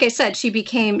 and like I said, she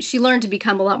learned to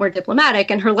become a lot more diplomatic,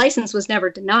 and her license was never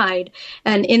denied.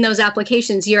 And in those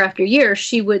applications, year after year,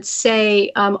 she would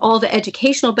say all the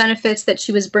educational benefits that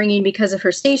she was bringing because of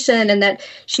her station, and that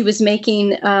she was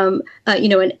making,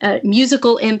 a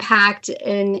musical impact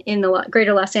in the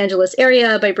greater Los Angeles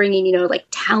area by bringing, like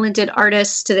talented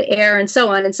artists to the air and so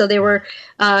on. And so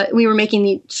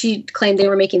she claimed they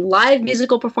were making live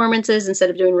musical performances instead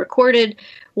of doing recorded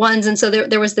ones. And so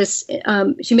there was this,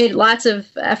 she made lots of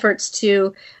efforts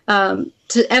to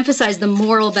emphasize the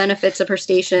moral benefits of her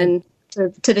station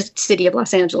to the city of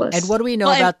Los Angeles. And what do we know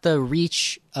about the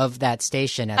reach of that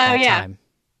station at that time?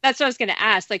 That's what I was going to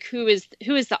ask. Like, who is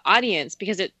the audience?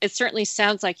 Because it certainly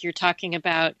sounds like you're talking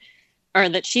about, or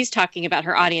that she's talking about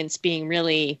her audience being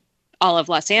really all of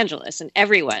Los Angeles and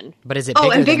everyone. But is it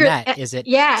bigger than that? Is it?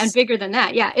 Yeah, and bigger than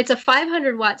that. Yeah, it's a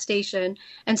 500-watt station.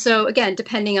 And so, again,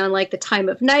 depending on like the time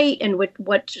of night and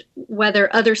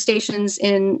whether other stations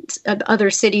in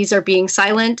other cities are being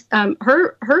silent,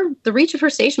 the reach of her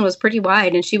station was pretty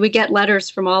wide, and she would get letters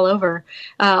from all over,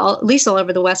 at least all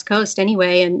over the West Coast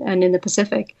anyway, and in the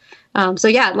Pacific.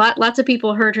 Lots of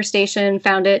people heard her station,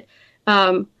 found it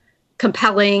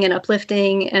compelling and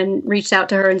uplifting, and reached out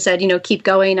to her and said, keep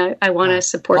going. I want to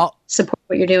support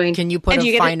what you're doing. Can you put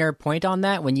a finer point on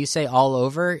that? When you say all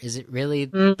over, is it really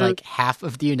like half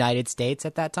of the United States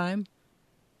at that time?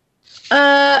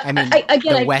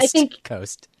 The West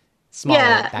Coast, smaller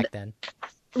back then.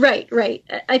 Right.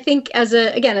 I think as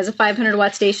a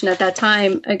 500-watt station at that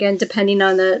time, again, depending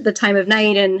on the time of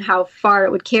night and how far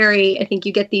it would carry, I think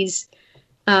you get these,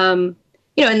 and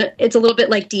it's a little bit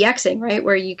like DXing, right?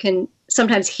 Where you can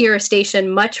sometimes hear a station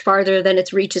much farther than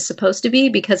its reach is supposed to be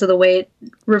because of the way it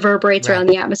reverberates around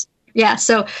the atmosphere. Yeah.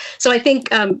 So I think,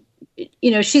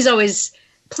 she's always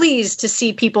pleased to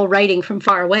see people writing from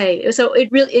far away. So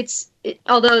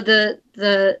although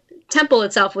the temple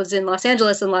itself was in Los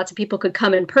Angeles and lots of people could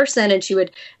come in person, and she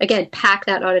would, again, pack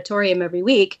that auditorium every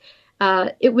week,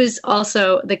 it was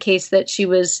also the case that she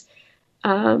was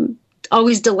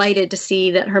always delighted to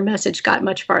see that her message got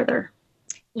much farther.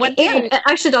 And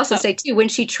I should also say, too, when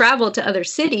she traveled to other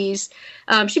cities,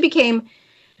 she became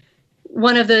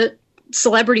one of the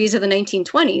celebrities of the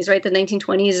 1920s, right? The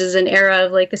 1920s is an era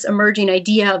of like this emerging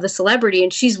idea of the celebrity,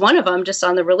 and she's one of them, just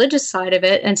on the religious side of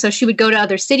it. And so she would go to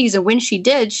other cities, and when she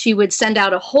did, she would send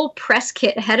out a whole press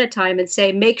kit ahead of time and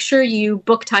say, make sure you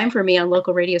book time for me on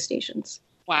local radio stations.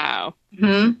 Wow.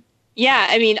 Mm-hmm. Yeah,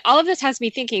 I mean, all of this has me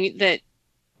thinking that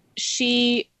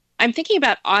I'm thinking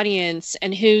about audience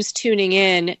and who's tuning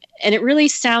in, and it really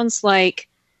sounds like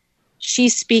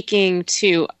she's speaking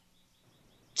to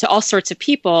all sorts of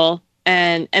people,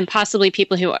 and possibly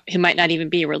people who might not even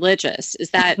be religious. Is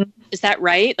that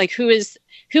right? Like, who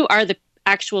are the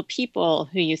actual people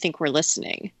who you think were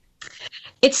listening?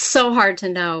 It's so hard to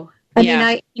know. I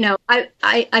mean,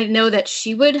 I know that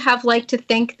she would have liked to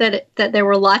think that there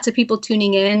were lots of people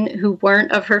tuning in who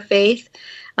weren't of her faith,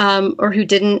 or who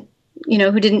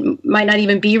might not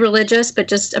even be religious, but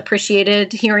just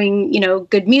appreciated hearing,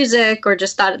 good music, or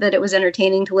just thought that it was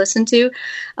entertaining to listen to.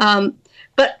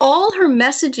 But all her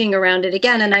messaging around it,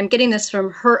 again, and I'm getting this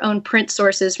from her own print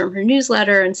sources, from her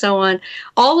newsletter and so on,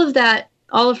 all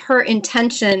of her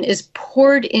intention is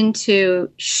poured into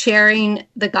sharing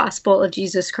the gospel of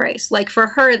Jesus Christ. Like, for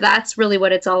her, that's really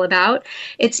what it's all about.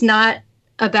 It's not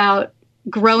about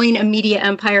growing a media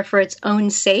empire for its own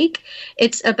sake.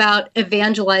 It's about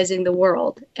evangelizing the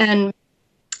world. And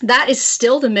that is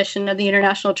still the mission of the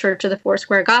International Church of the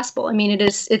Foursquare Gospel. I mean,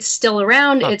 it's still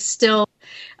around. It's still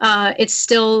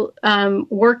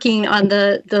working on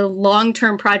the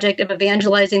long-term project of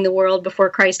evangelizing the world before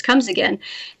Christ comes again.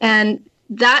 And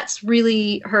that's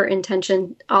really her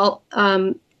intention.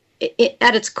 At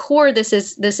its core, this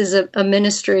is a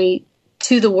ministry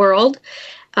to the world.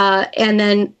 And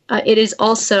then it is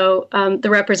also the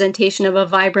representation of a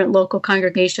vibrant local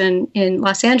congregation in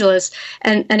Los Angeles.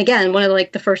 And again, one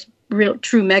of the first real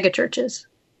true megachurches.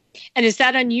 And is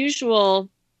that unusual?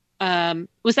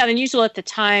 Was that unusual at the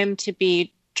time to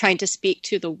be trying to speak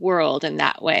to the world in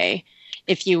that way?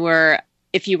 If you were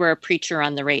a preacher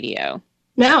on the radio?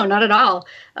 No, not at all.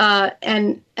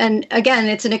 And again,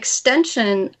 it's an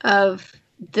extension of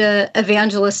the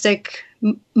evangelistic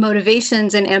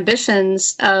motivations and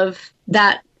ambitions of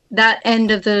that end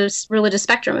of the religious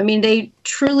spectrum. I mean, they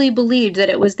truly believed that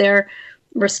it was their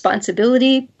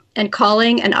responsibility and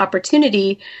calling and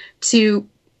opportunity to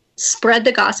spread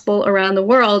the gospel around the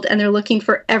world, and they're looking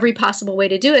for every possible way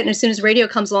to do it. And as soon as radio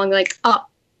comes along, like, oh,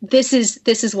 this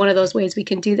is one of those ways we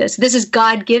can do this. This is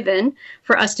God-given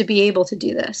for us to be able to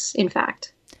do this, in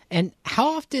fact. And how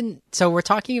often, so we're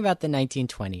talking about the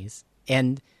 1920s,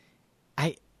 and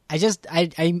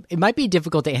it might be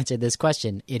difficult to answer this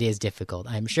question. It is difficult,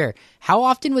 I'm sure. How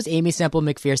often was Aimee Semple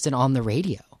McPherson on the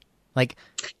radio? Like,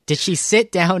 did she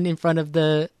sit down in front of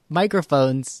the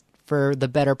microphones for the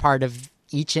better part of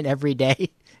each and every day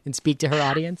and speak to her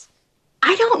audience?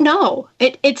 I don't know.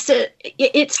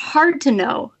 It's hard to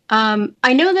know.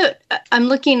 I know that I'm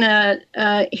looking at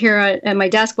here at my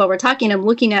desk while we're talking. I'm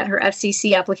looking at her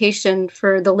FCC application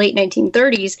for the late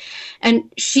 1930s,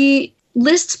 and she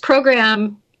lists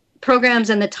programs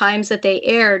and the times that they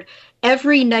aired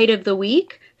every night of the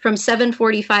week from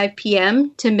 7:45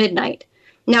 p.m. to midnight.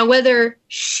 Now, whether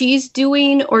she's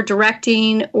doing or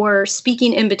directing or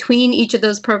speaking in between each of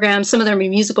those programs, some of them are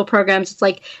musical programs. It's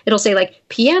like, it'll say like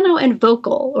piano and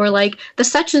vocal, or like the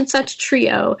such and such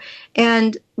trio.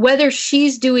 And whether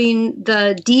she's doing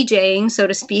the DJing, so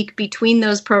to speak, between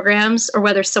those programs, or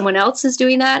whether someone else is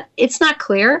doing that, it's not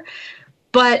clear.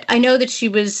 But I know that she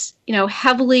was,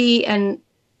 heavily and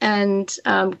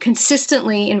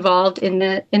consistently involved in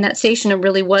that station, and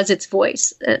really was its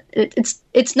voice.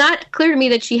 It's not clear to me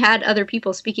that she had other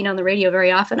people speaking on the radio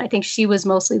very often. I think she was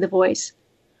mostly the voice.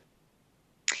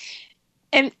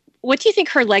 And what do you think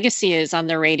her legacy is on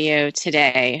the radio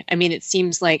today? I mean, it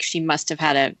seems like she must have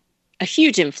had a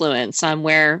huge influence on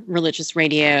where religious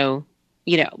radio,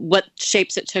 what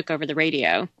shapes it took over the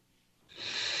radio.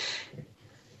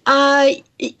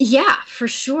 Yeah, for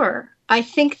sure. I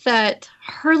think that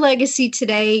her legacy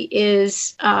today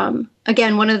is,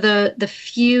 again, one of the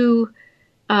few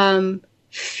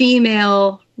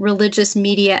female religious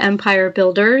media empire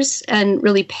builders, and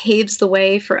really paves the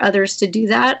way for others to do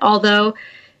that. Although,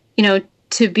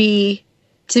 to be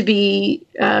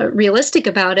realistic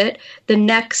about it, the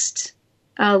next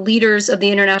leaders of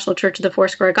the International Church of the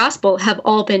Foursquare Gospel have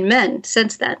all been men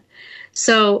since then.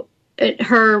 So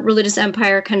her religious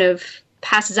empire kind of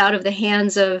passes out of the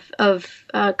hands of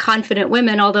confident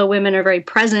women, although women are very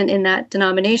present in that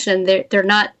denomination. They're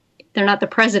not the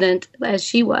president as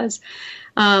she was.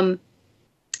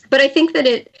 But I think that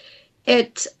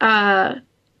it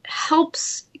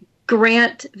helps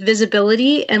grant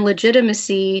visibility and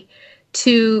legitimacy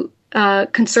to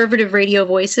conservative radio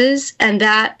voices, and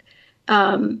that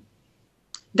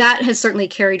that has certainly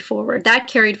carried forward. That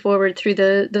carried forward through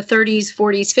the 30s,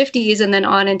 40s, 50s, and then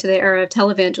on into the era of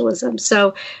televangelism.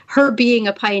 So her being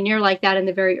a pioneer like that in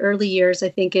the very early years, I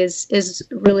think, is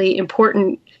really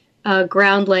important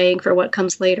ground laying for what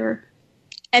comes later.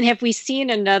 And have we seen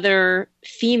another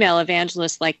female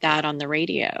evangelist like that on the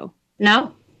radio?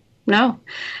 No.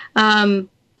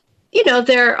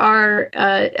 There are,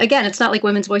 again, it's not like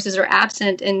women's voices are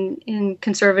absent in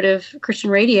conservative Christian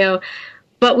radio,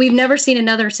 but we've never seen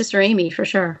another Sister Amy, for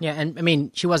sure. Yeah, and I mean,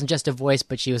 she wasn't just a voice,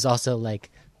 but she was also like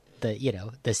the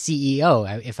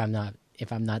CEO. If I'm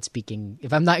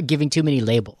not giving too many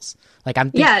labels. Like I'm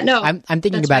thinking about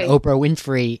right. Oprah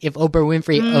Winfrey. If Oprah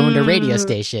Winfrey owned a radio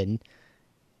station,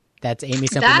 that's Aimee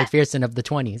Semple McPherson of the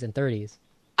 20s and 30s.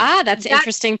 That's an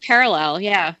interesting parallel.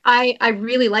 Yeah, I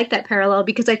really like that parallel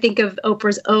because I think of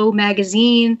Oprah's O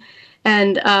magazine.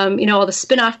 And, all the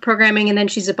spin-off programming, and then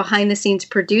she's a behind-the-scenes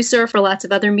producer for lots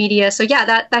of other media. So,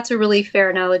 yeah, that's a really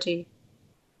fair analogy.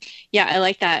 Yeah, I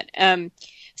like that.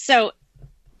 So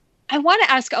I want to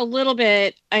ask a little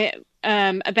bit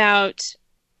about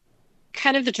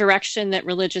kind of the direction that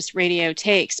religious radio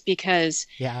takes, because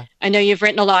I know you've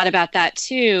written a lot about that,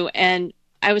 too. And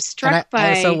I was struck by...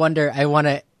 I also wonder, I want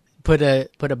to put a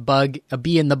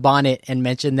bee in the bonnet and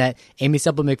mention that Aimee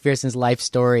Semple McPherson's life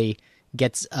story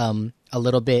gets a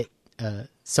little bit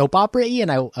soap opera-y,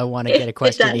 and I want to get a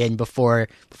question in before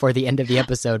the end of the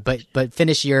episode. But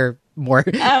finish your more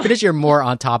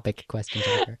on topic question,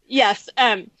 Jennifer. Yes.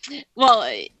 Well,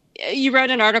 you wrote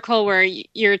an article where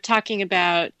you're talking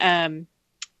about some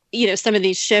of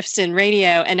these shifts in radio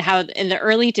and how in the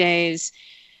early days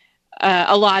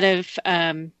a lot of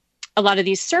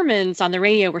these sermons on the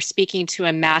radio were speaking to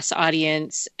a mass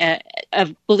audience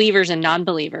of believers and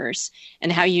non-believers,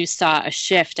 and how you saw a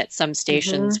shift at some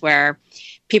stations where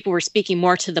people were speaking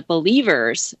more to the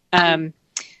believers.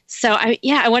 So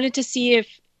I wanted to see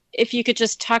if you could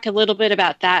just talk a little bit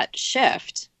about that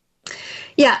shift.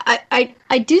 Yeah,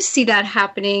 I do see that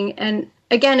happening. And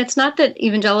again, it's not that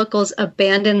evangelicals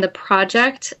abandon the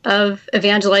project of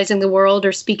evangelizing the world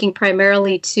or speaking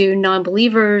primarily to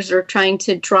non-believers or trying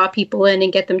to draw people in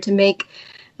and get them to make,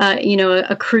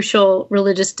 a crucial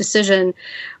religious decision.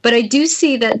 But I do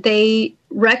see that they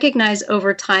recognize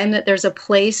over time that there's a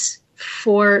place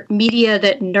for media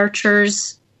that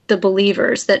nurtures the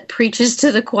believers, that preaches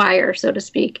to the choir, so to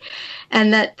speak,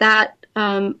 and that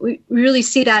we really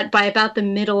see that by about the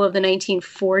middle of the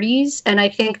 1940s. And I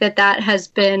think that has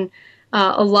been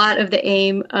a lot of the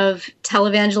aim of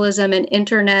televangelism and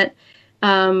internet,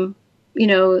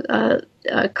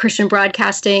 Christian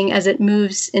broadcasting as it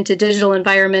moves into digital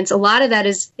environments. A lot of that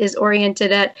is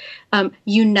oriented at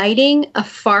uniting a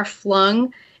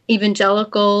far-flung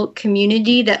evangelical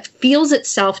community that feels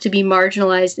itself to be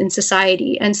marginalized in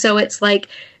society. And so it's like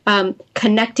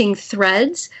connecting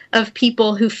threads of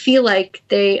people who feel like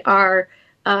they are,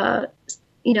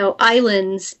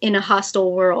 islands in a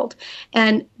hostile world.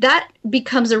 And that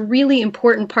becomes a really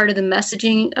important part of the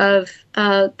messaging of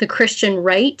the Christian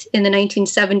right in the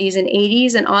 1970s and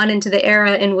 80s and on into the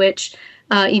era in which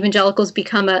evangelicals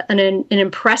become an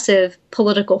impressive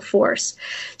political force.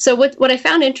 So what I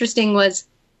found interesting was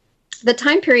the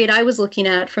time period I was looking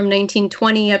at from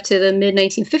 1920 up to the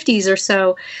mid-1950s or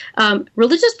so,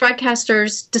 religious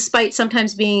broadcasters, despite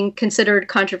sometimes being considered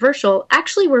controversial,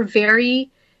 actually were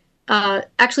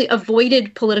actually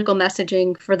avoided political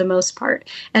messaging for the most part.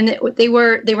 And they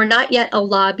were not yet a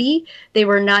lobby. They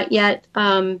were not yet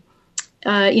a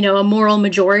moral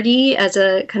majority as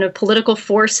a kind of political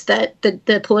force that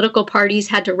the political parties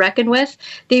had to reckon with.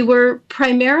 They were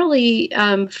primarily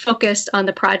focused on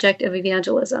the project of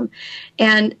evangelism.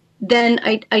 And then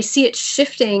I see it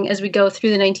shifting as we go through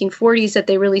the 1940s, that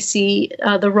they really see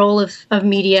the role of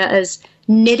media as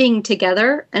knitting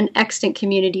together an extant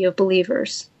community of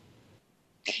believers.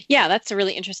 Yeah, that's a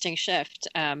really interesting shift.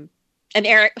 And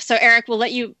Eric, we'll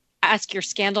let you ask your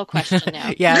scandal question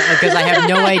now. Yeah, because I have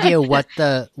no idea what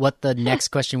the next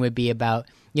question would be about.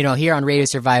 Here on Radio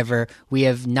Survivor, we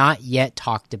have not yet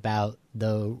talked about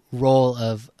the role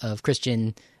of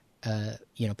Christian,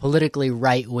 politically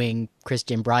right-wing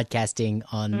Christian broadcasting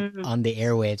on the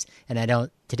airwaves.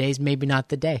 And today's maybe not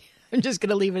the day. I'm just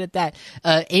going to leave it at that.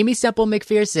 Aimee Semple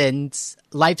McPherson's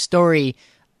life story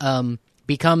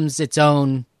becomes its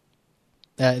own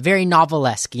very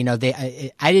novelesque.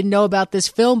 I didn't know about this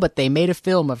film, but they made a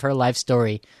film of her life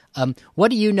story.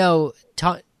 What do you know?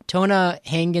 Tona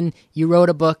Hangen, you wrote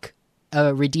a book,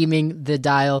 Redeeming the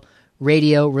Dial,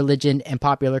 Radio, Religion, and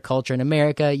Popular Culture in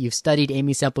America. You've studied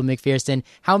Aimee Semple McPherson.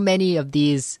 How many of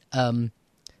these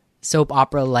soap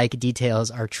opera-like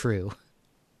details are true?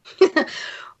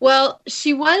 Well,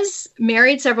 she was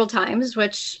married several times,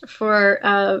 which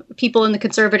for people in the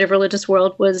conservative religious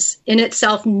world was in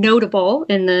itself notable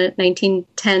in the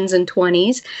 1910s and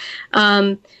 20s.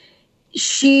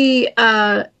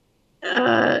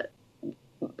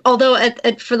 Although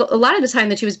for a lot of the time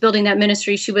that she was building that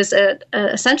ministry, she was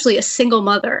essentially a single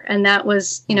mother. And that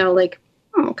was,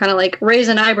 kind of like raise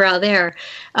an eyebrow there.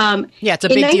 It's a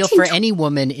big deal for any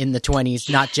woman in the 20s,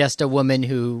 not just a woman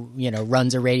who,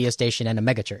 runs a radio station and a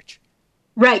megachurch.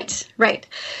 Right.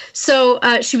 So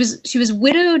she was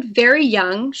widowed very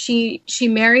young. She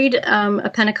married a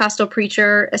Pentecostal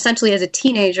preacher essentially as a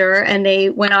teenager, and they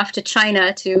went off to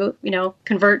China to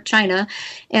convert China.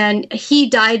 And he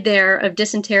died there of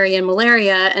dysentery and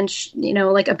malaria, and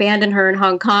abandoned her in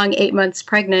Hong Kong, 8 months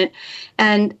pregnant.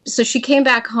 And so she came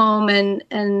back home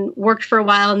and worked for a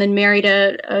while, and then married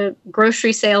a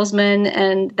grocery salesman.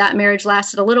 And that marriage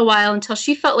lasted a little while until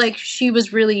she felt like she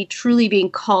was really truly being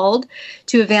called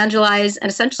to evangelize, and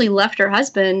essentially left her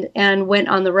husband and went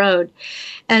on the road.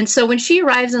 And so when she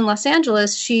arrives in Los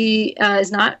Angeles, she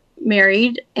is not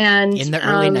married, and in the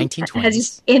early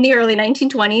 1920s. In the early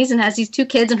 1920s, and has these two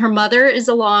kids, and her mother is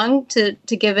along to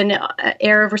give an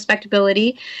air of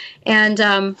respectability.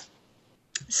 And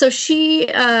so she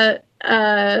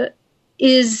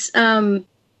is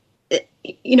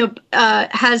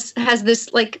has this,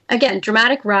 again,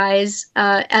 dramatic rise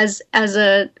as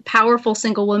a powerful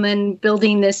single woman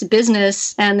building this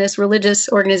business and this religious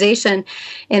organization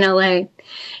in LA.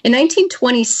 In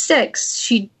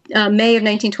 1926, May of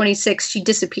 1926, she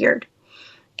disappeared.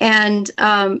 And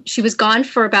she was gone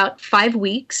for about 5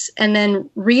 weeks, and then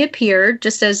reappeared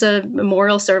just as a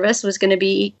memorial service was going to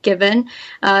be given.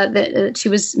 That she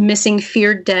was missing,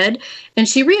 feared dead, and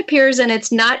she reappears, and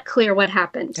it's not clear what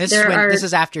happened. This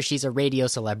is after she's a radio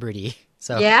celebrity.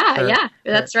 So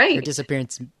that's right. Her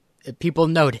disappearance, people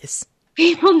notice.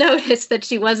 People noticed that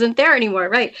she wasn't there anymore.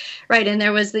 Right. And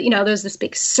there was there was this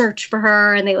big search for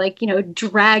her, and they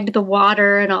dragged the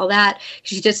water and all that.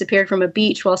 She disappeared from a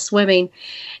beach while swimming.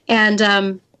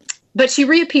 And, but she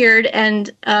reappeared,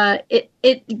 and the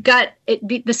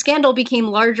scandal became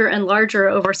larger and larger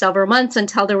over several months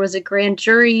until there was a grand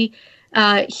jury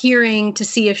hearing to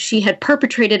see if she had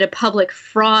perpetrated a public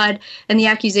fraud. And the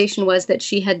accusation was that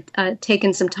she had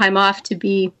taken some time off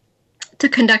to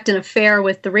conduct an affair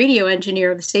with the radio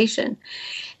engineer of the station.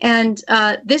 And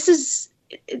this is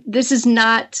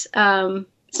not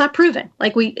it's not proven.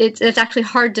 It's actually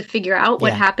hard to figure out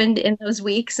what happened in those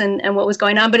weeks and what was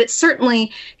going on. But it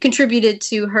certainly contributed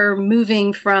to her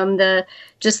moving from the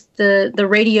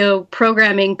radio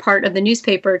programming part of the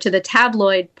newspaper to the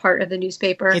tabloid part of the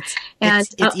newspaper. It's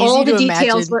all the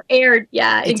details were aired,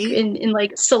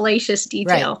 in salacious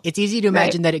detail. Right. It's easy to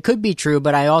imagine that it could be true,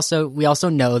 but we also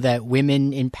know that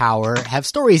women in power have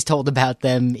stories told about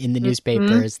them in the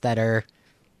newspapers that are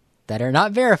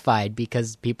not verified,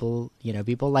 because people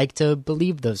like to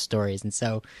believe those stories. And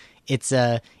so it's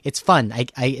fun.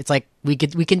 It's like we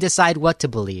can decide what to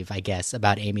believe, I guess,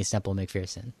 about Aimee Semple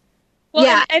McPherson.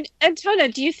 Well, and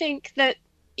Tona, do you think that,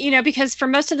 because for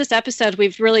most of this episode,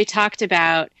 we've really talked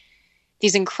about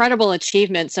these incredible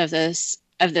achievements of this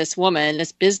woman,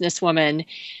 this businesswoman.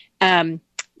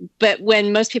 But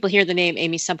when most people hear the name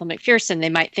Aimee Semple McPherson, they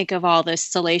might think of all this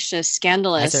salacious,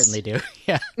 scandalous I certainly do.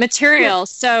 Yeah. material.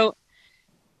 So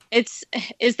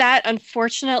has that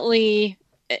unfortunately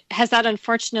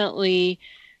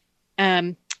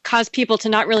caused people to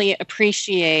not really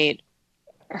appreciate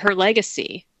her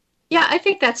legacy? Yeah, I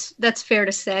think that's fair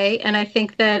to say. And I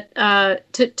think that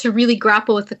to really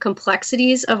grapple with the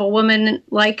complexities of a woman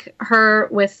like her,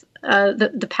 with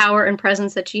the power and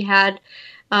presence that she had,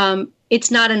 it's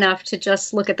not enough to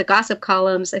just look at the gossip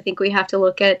columns. I think we have to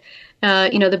look at,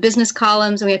 the business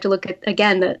columns, and we have to look at,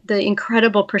 again, the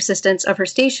incredible persistence of her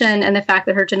station and the fact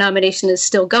that her denomination is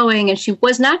still going. And she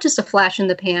was not just a flash in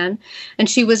the pan, and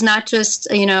she was not just,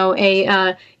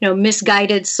 a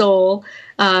misguided soul,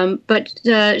 but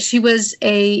she was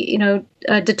a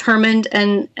determined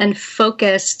and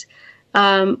focused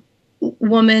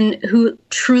woman who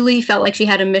truly felt like she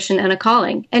had a mission and a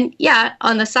calling. And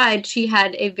on the side, she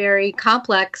had a very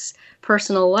complex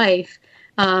personal life,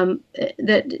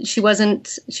 that she was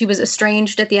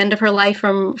estranged at the end of her life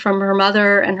from her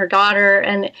mother and her daughter.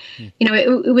 And,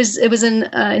 it was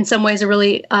in some ways a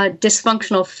really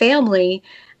dysfunctional family.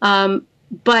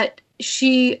 But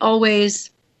she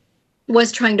always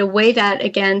was trying to weigh that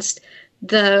against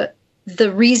the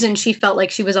reason she felt like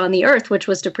she was on the earth, which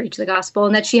was to preach the gospel,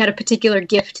 and that she had a particular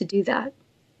gift to do that.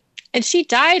 And she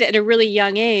died at a really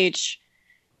young age,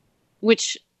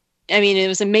 which, it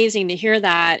was amazing to hear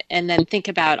that and then think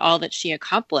about all that she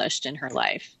accomplished in her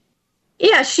life.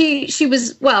 Yeah, she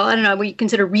was, well, I don't know what you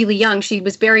consider really young. She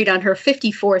was buried on her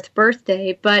 54th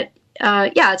birthday, but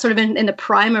it's sort of in the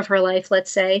prime of her life,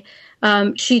 let's say.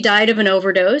 She died of an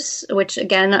overdose, which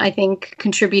again, I think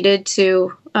contributed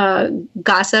to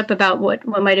gossip about what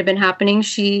might have been happening.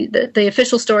 The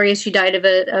official story is she died of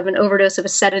an overdose of a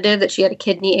sedative, that she had a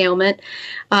kidney ailment.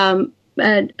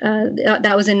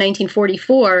 That was in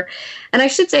 1944. And I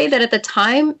should say that at the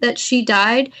time that she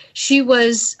died, she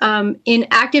was in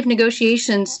active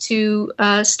negotiations to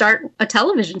start a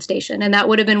television station. And that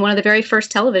would have been one of the very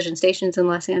first television stations in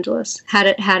Los Angeles, had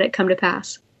it come to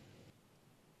pass.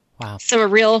 Wow. So a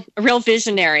real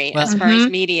visionary as far as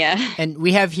media. And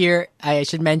we have here, I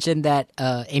should mention that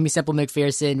Aimee Semple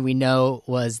McPherson, we know,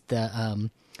 was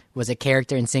a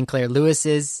character in Sinclair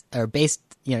Lewis's, or based,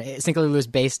 Sinclair Lewis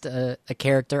based a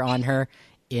character on her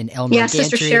in Elmer Gantry.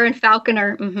 Sister Sharon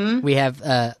Falconer. Mm-hmm. We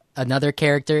have another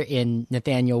character in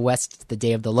Nathaniel West's The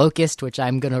Day of the Locust, which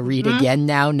I'm going to read again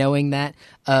now, knowing that.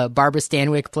 Barbara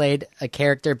Stanwyck played a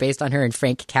character based on her in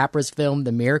Frank Capra's film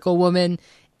The Miracle Woman.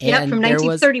 And from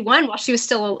 1931, while she was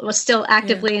still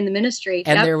actively in the ministry.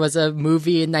 And there was a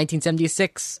movie in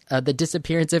 1976, The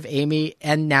Disappearance of Amy.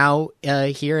 And now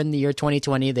here in the year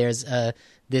 2020, there's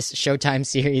this Showtime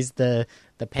series, the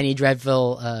Penny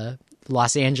Dreadful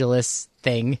Los Angeles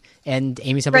thing. And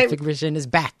Aimee Semple McPherson is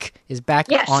back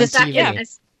on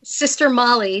TV. Sister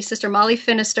Molly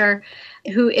Finister,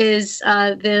 who is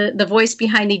the voice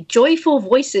behind the Joyful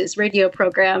Voices radio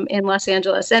program in Los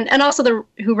Angeles, and also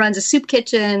who runs a soup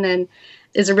kitchen and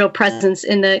is a real presence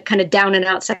in the kind of down and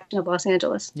out section of Los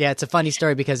Angeles. Yeah, it's a funny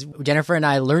story because Jennifer and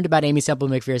I learned about Aimee Semple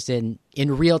McPherson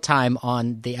in real time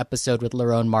on the episode with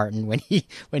Lerone Martin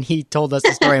when he told us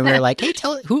the story, and we were like, "Hey,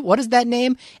 what is that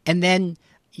name?" And then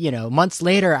months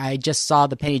later, I just saw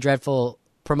the Penny Dreadful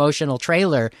promotional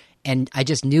trailer. And I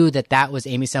just knew that was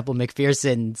Aimee Semple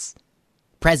McPherson's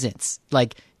presence.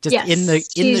 Like, just in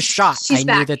the shot, I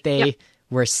knew that they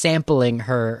were sampling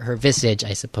her visage,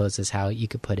 I suppose is how you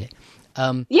could put it.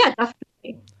 Yeah,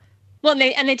 definitely. Well,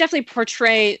 and they definitely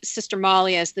portray Sister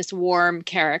Molly as this warm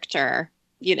character,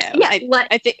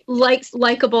 I think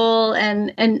likable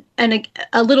and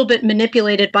a little bit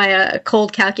manipulated by a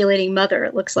cold, calculating mother.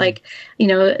 It looks like,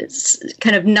 it's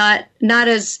kind of not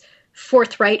as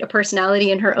forthright a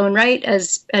personality in her own right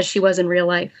as she was in real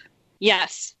life.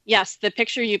 Yes. The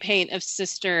picture you paint of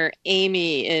Sister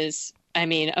Amy is,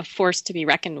 a force to be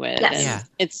reckoned with. Yes.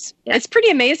 And it's pretty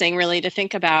amazing, really, to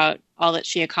think about all that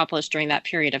she accomplished during that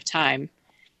period of time.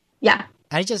 Yeah,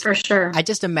 for sure. I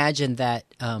just imagine that,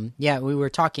 we were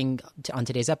talking on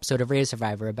today's episode of Radio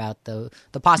Survivor about the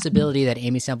possibility that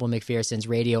Aimee Semple McPherson's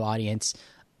radio audience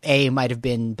might have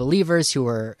been believers who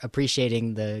were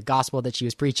appreciating the gospel that she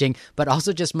was preaching, but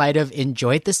also just might have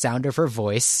enjoyed the sound of her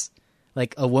voice,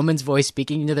 like a woman's voice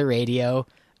speaking into the radio.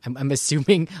 I'm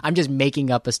assuming, I'm just making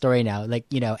up a story now. Like,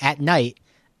 at night,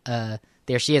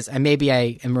 there she is. And maybe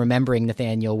I am remembering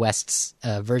Nathaniel West's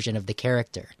version of the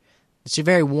character. It's a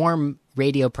very warm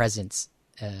radio presence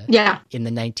in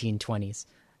the 1920s.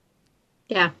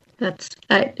 Yeah.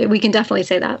 We can definitely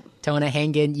say that. Tona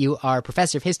Hangen, you are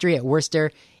professor of history at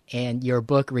Worcester, and your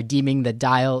book, Redeeming the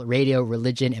Dial, Radio,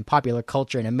 Religion, and Popular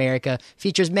Culture in America,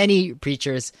 features many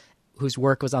preachers whose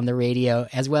work was on the radio,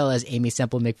 as well as Aimee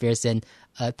Semple McPherson.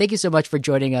 Thank you so much for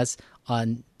joining us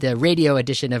on the radio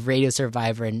edition of Radio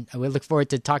Survivor, and we look forward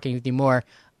to talking with you more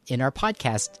in our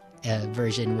podcast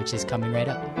version, which is coming right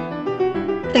up.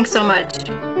 Thanks so much.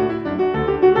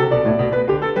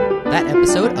 That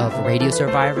episode of Radio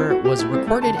Survivor was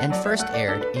recorded and first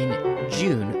aired in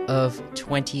June of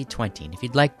 2020. And if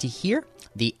you'd like to hear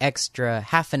the extra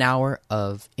half an hour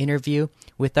of interview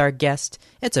with our guest,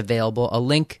 it's available. A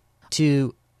link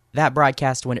to that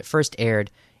broadcast when it first aired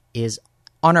is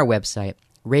on our website,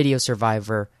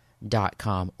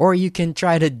 radiosurvivor.com. Or you can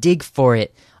try to dig for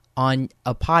it on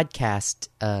a podcast.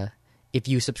 If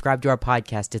you subscribe to our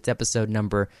podcast, it's episode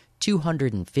number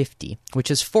 250, which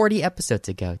is 40 episodes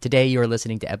ago. Today you are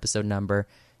listening to episode number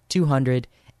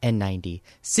 290.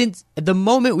 Since the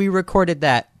moment we recorded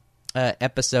that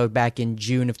episode back in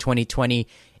June of 2020,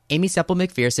 Aimee Semple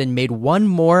McPherson made one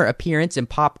more appearance in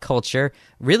pop culture,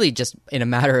 really just in a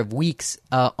matter of weeks,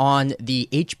 on the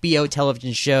HBO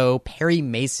television show Perry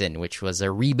Mason, which was a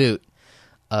reboot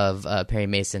of Perry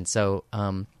Mason. So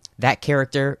that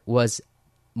character was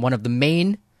one of the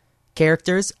main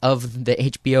characters of the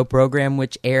HBO program,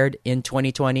 which aired in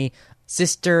 2020,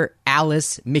 Sister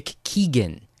Alice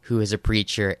McKeegan, who is a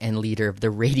preacher and leader of the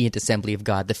Radiant Assembly of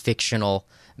God, the fictional,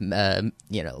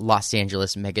 Los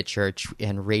Angeles megachurch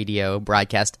and radio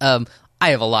broadcast. I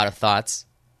have a lot of thoughts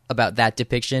about that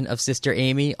depiction of Sister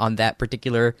Amy on that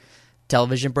particular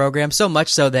television program, so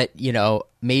much so that,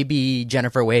 maybe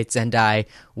Jennifer Waits and I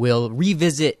will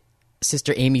revisit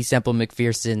Sister Aimee Semple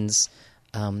McPherson's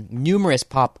numerous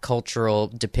pop cultural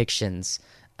depictions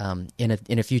in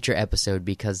a future episode,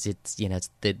 because it's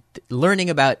the learning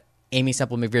about Aimee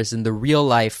Semple McPherson, the real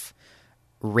life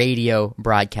radio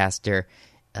broadcaster,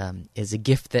 is a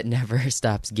gift that never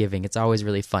stops giving. It's always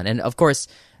really fun. And of course,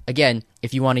 again,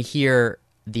 if you want to hear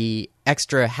the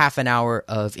extra half an hour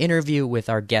of interview with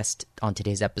our guest on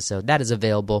today's episode, that is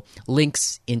available.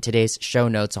 Links in today's show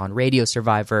notes on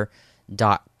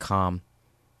radiosurvivor.com.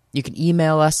 You can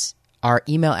email us. Our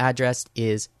email address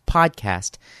is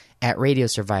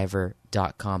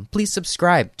podcast@radiosurvivor.com. Please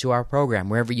subscribe to our program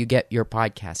wherever you get your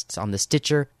podcasts, on the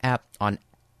Stitcher app, on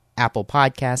Apple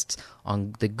Podcasts,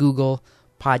 on the Google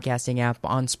podcasting app,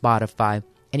 on Spotify,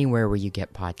 anywhere where you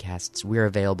get podcasts. We're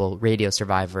available,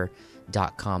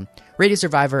 radiosurvivor.com. Radio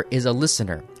Survivor is a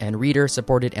listener and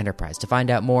reader-supported enterprise. To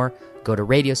find out more, go to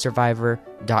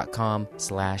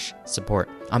radiosurvivor.com/support.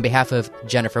 On behalf of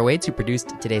Jennifer Waits, who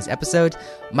produced today's episode,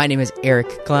 my name is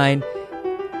Eric Klein.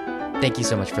 Thank you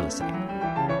so much for listening.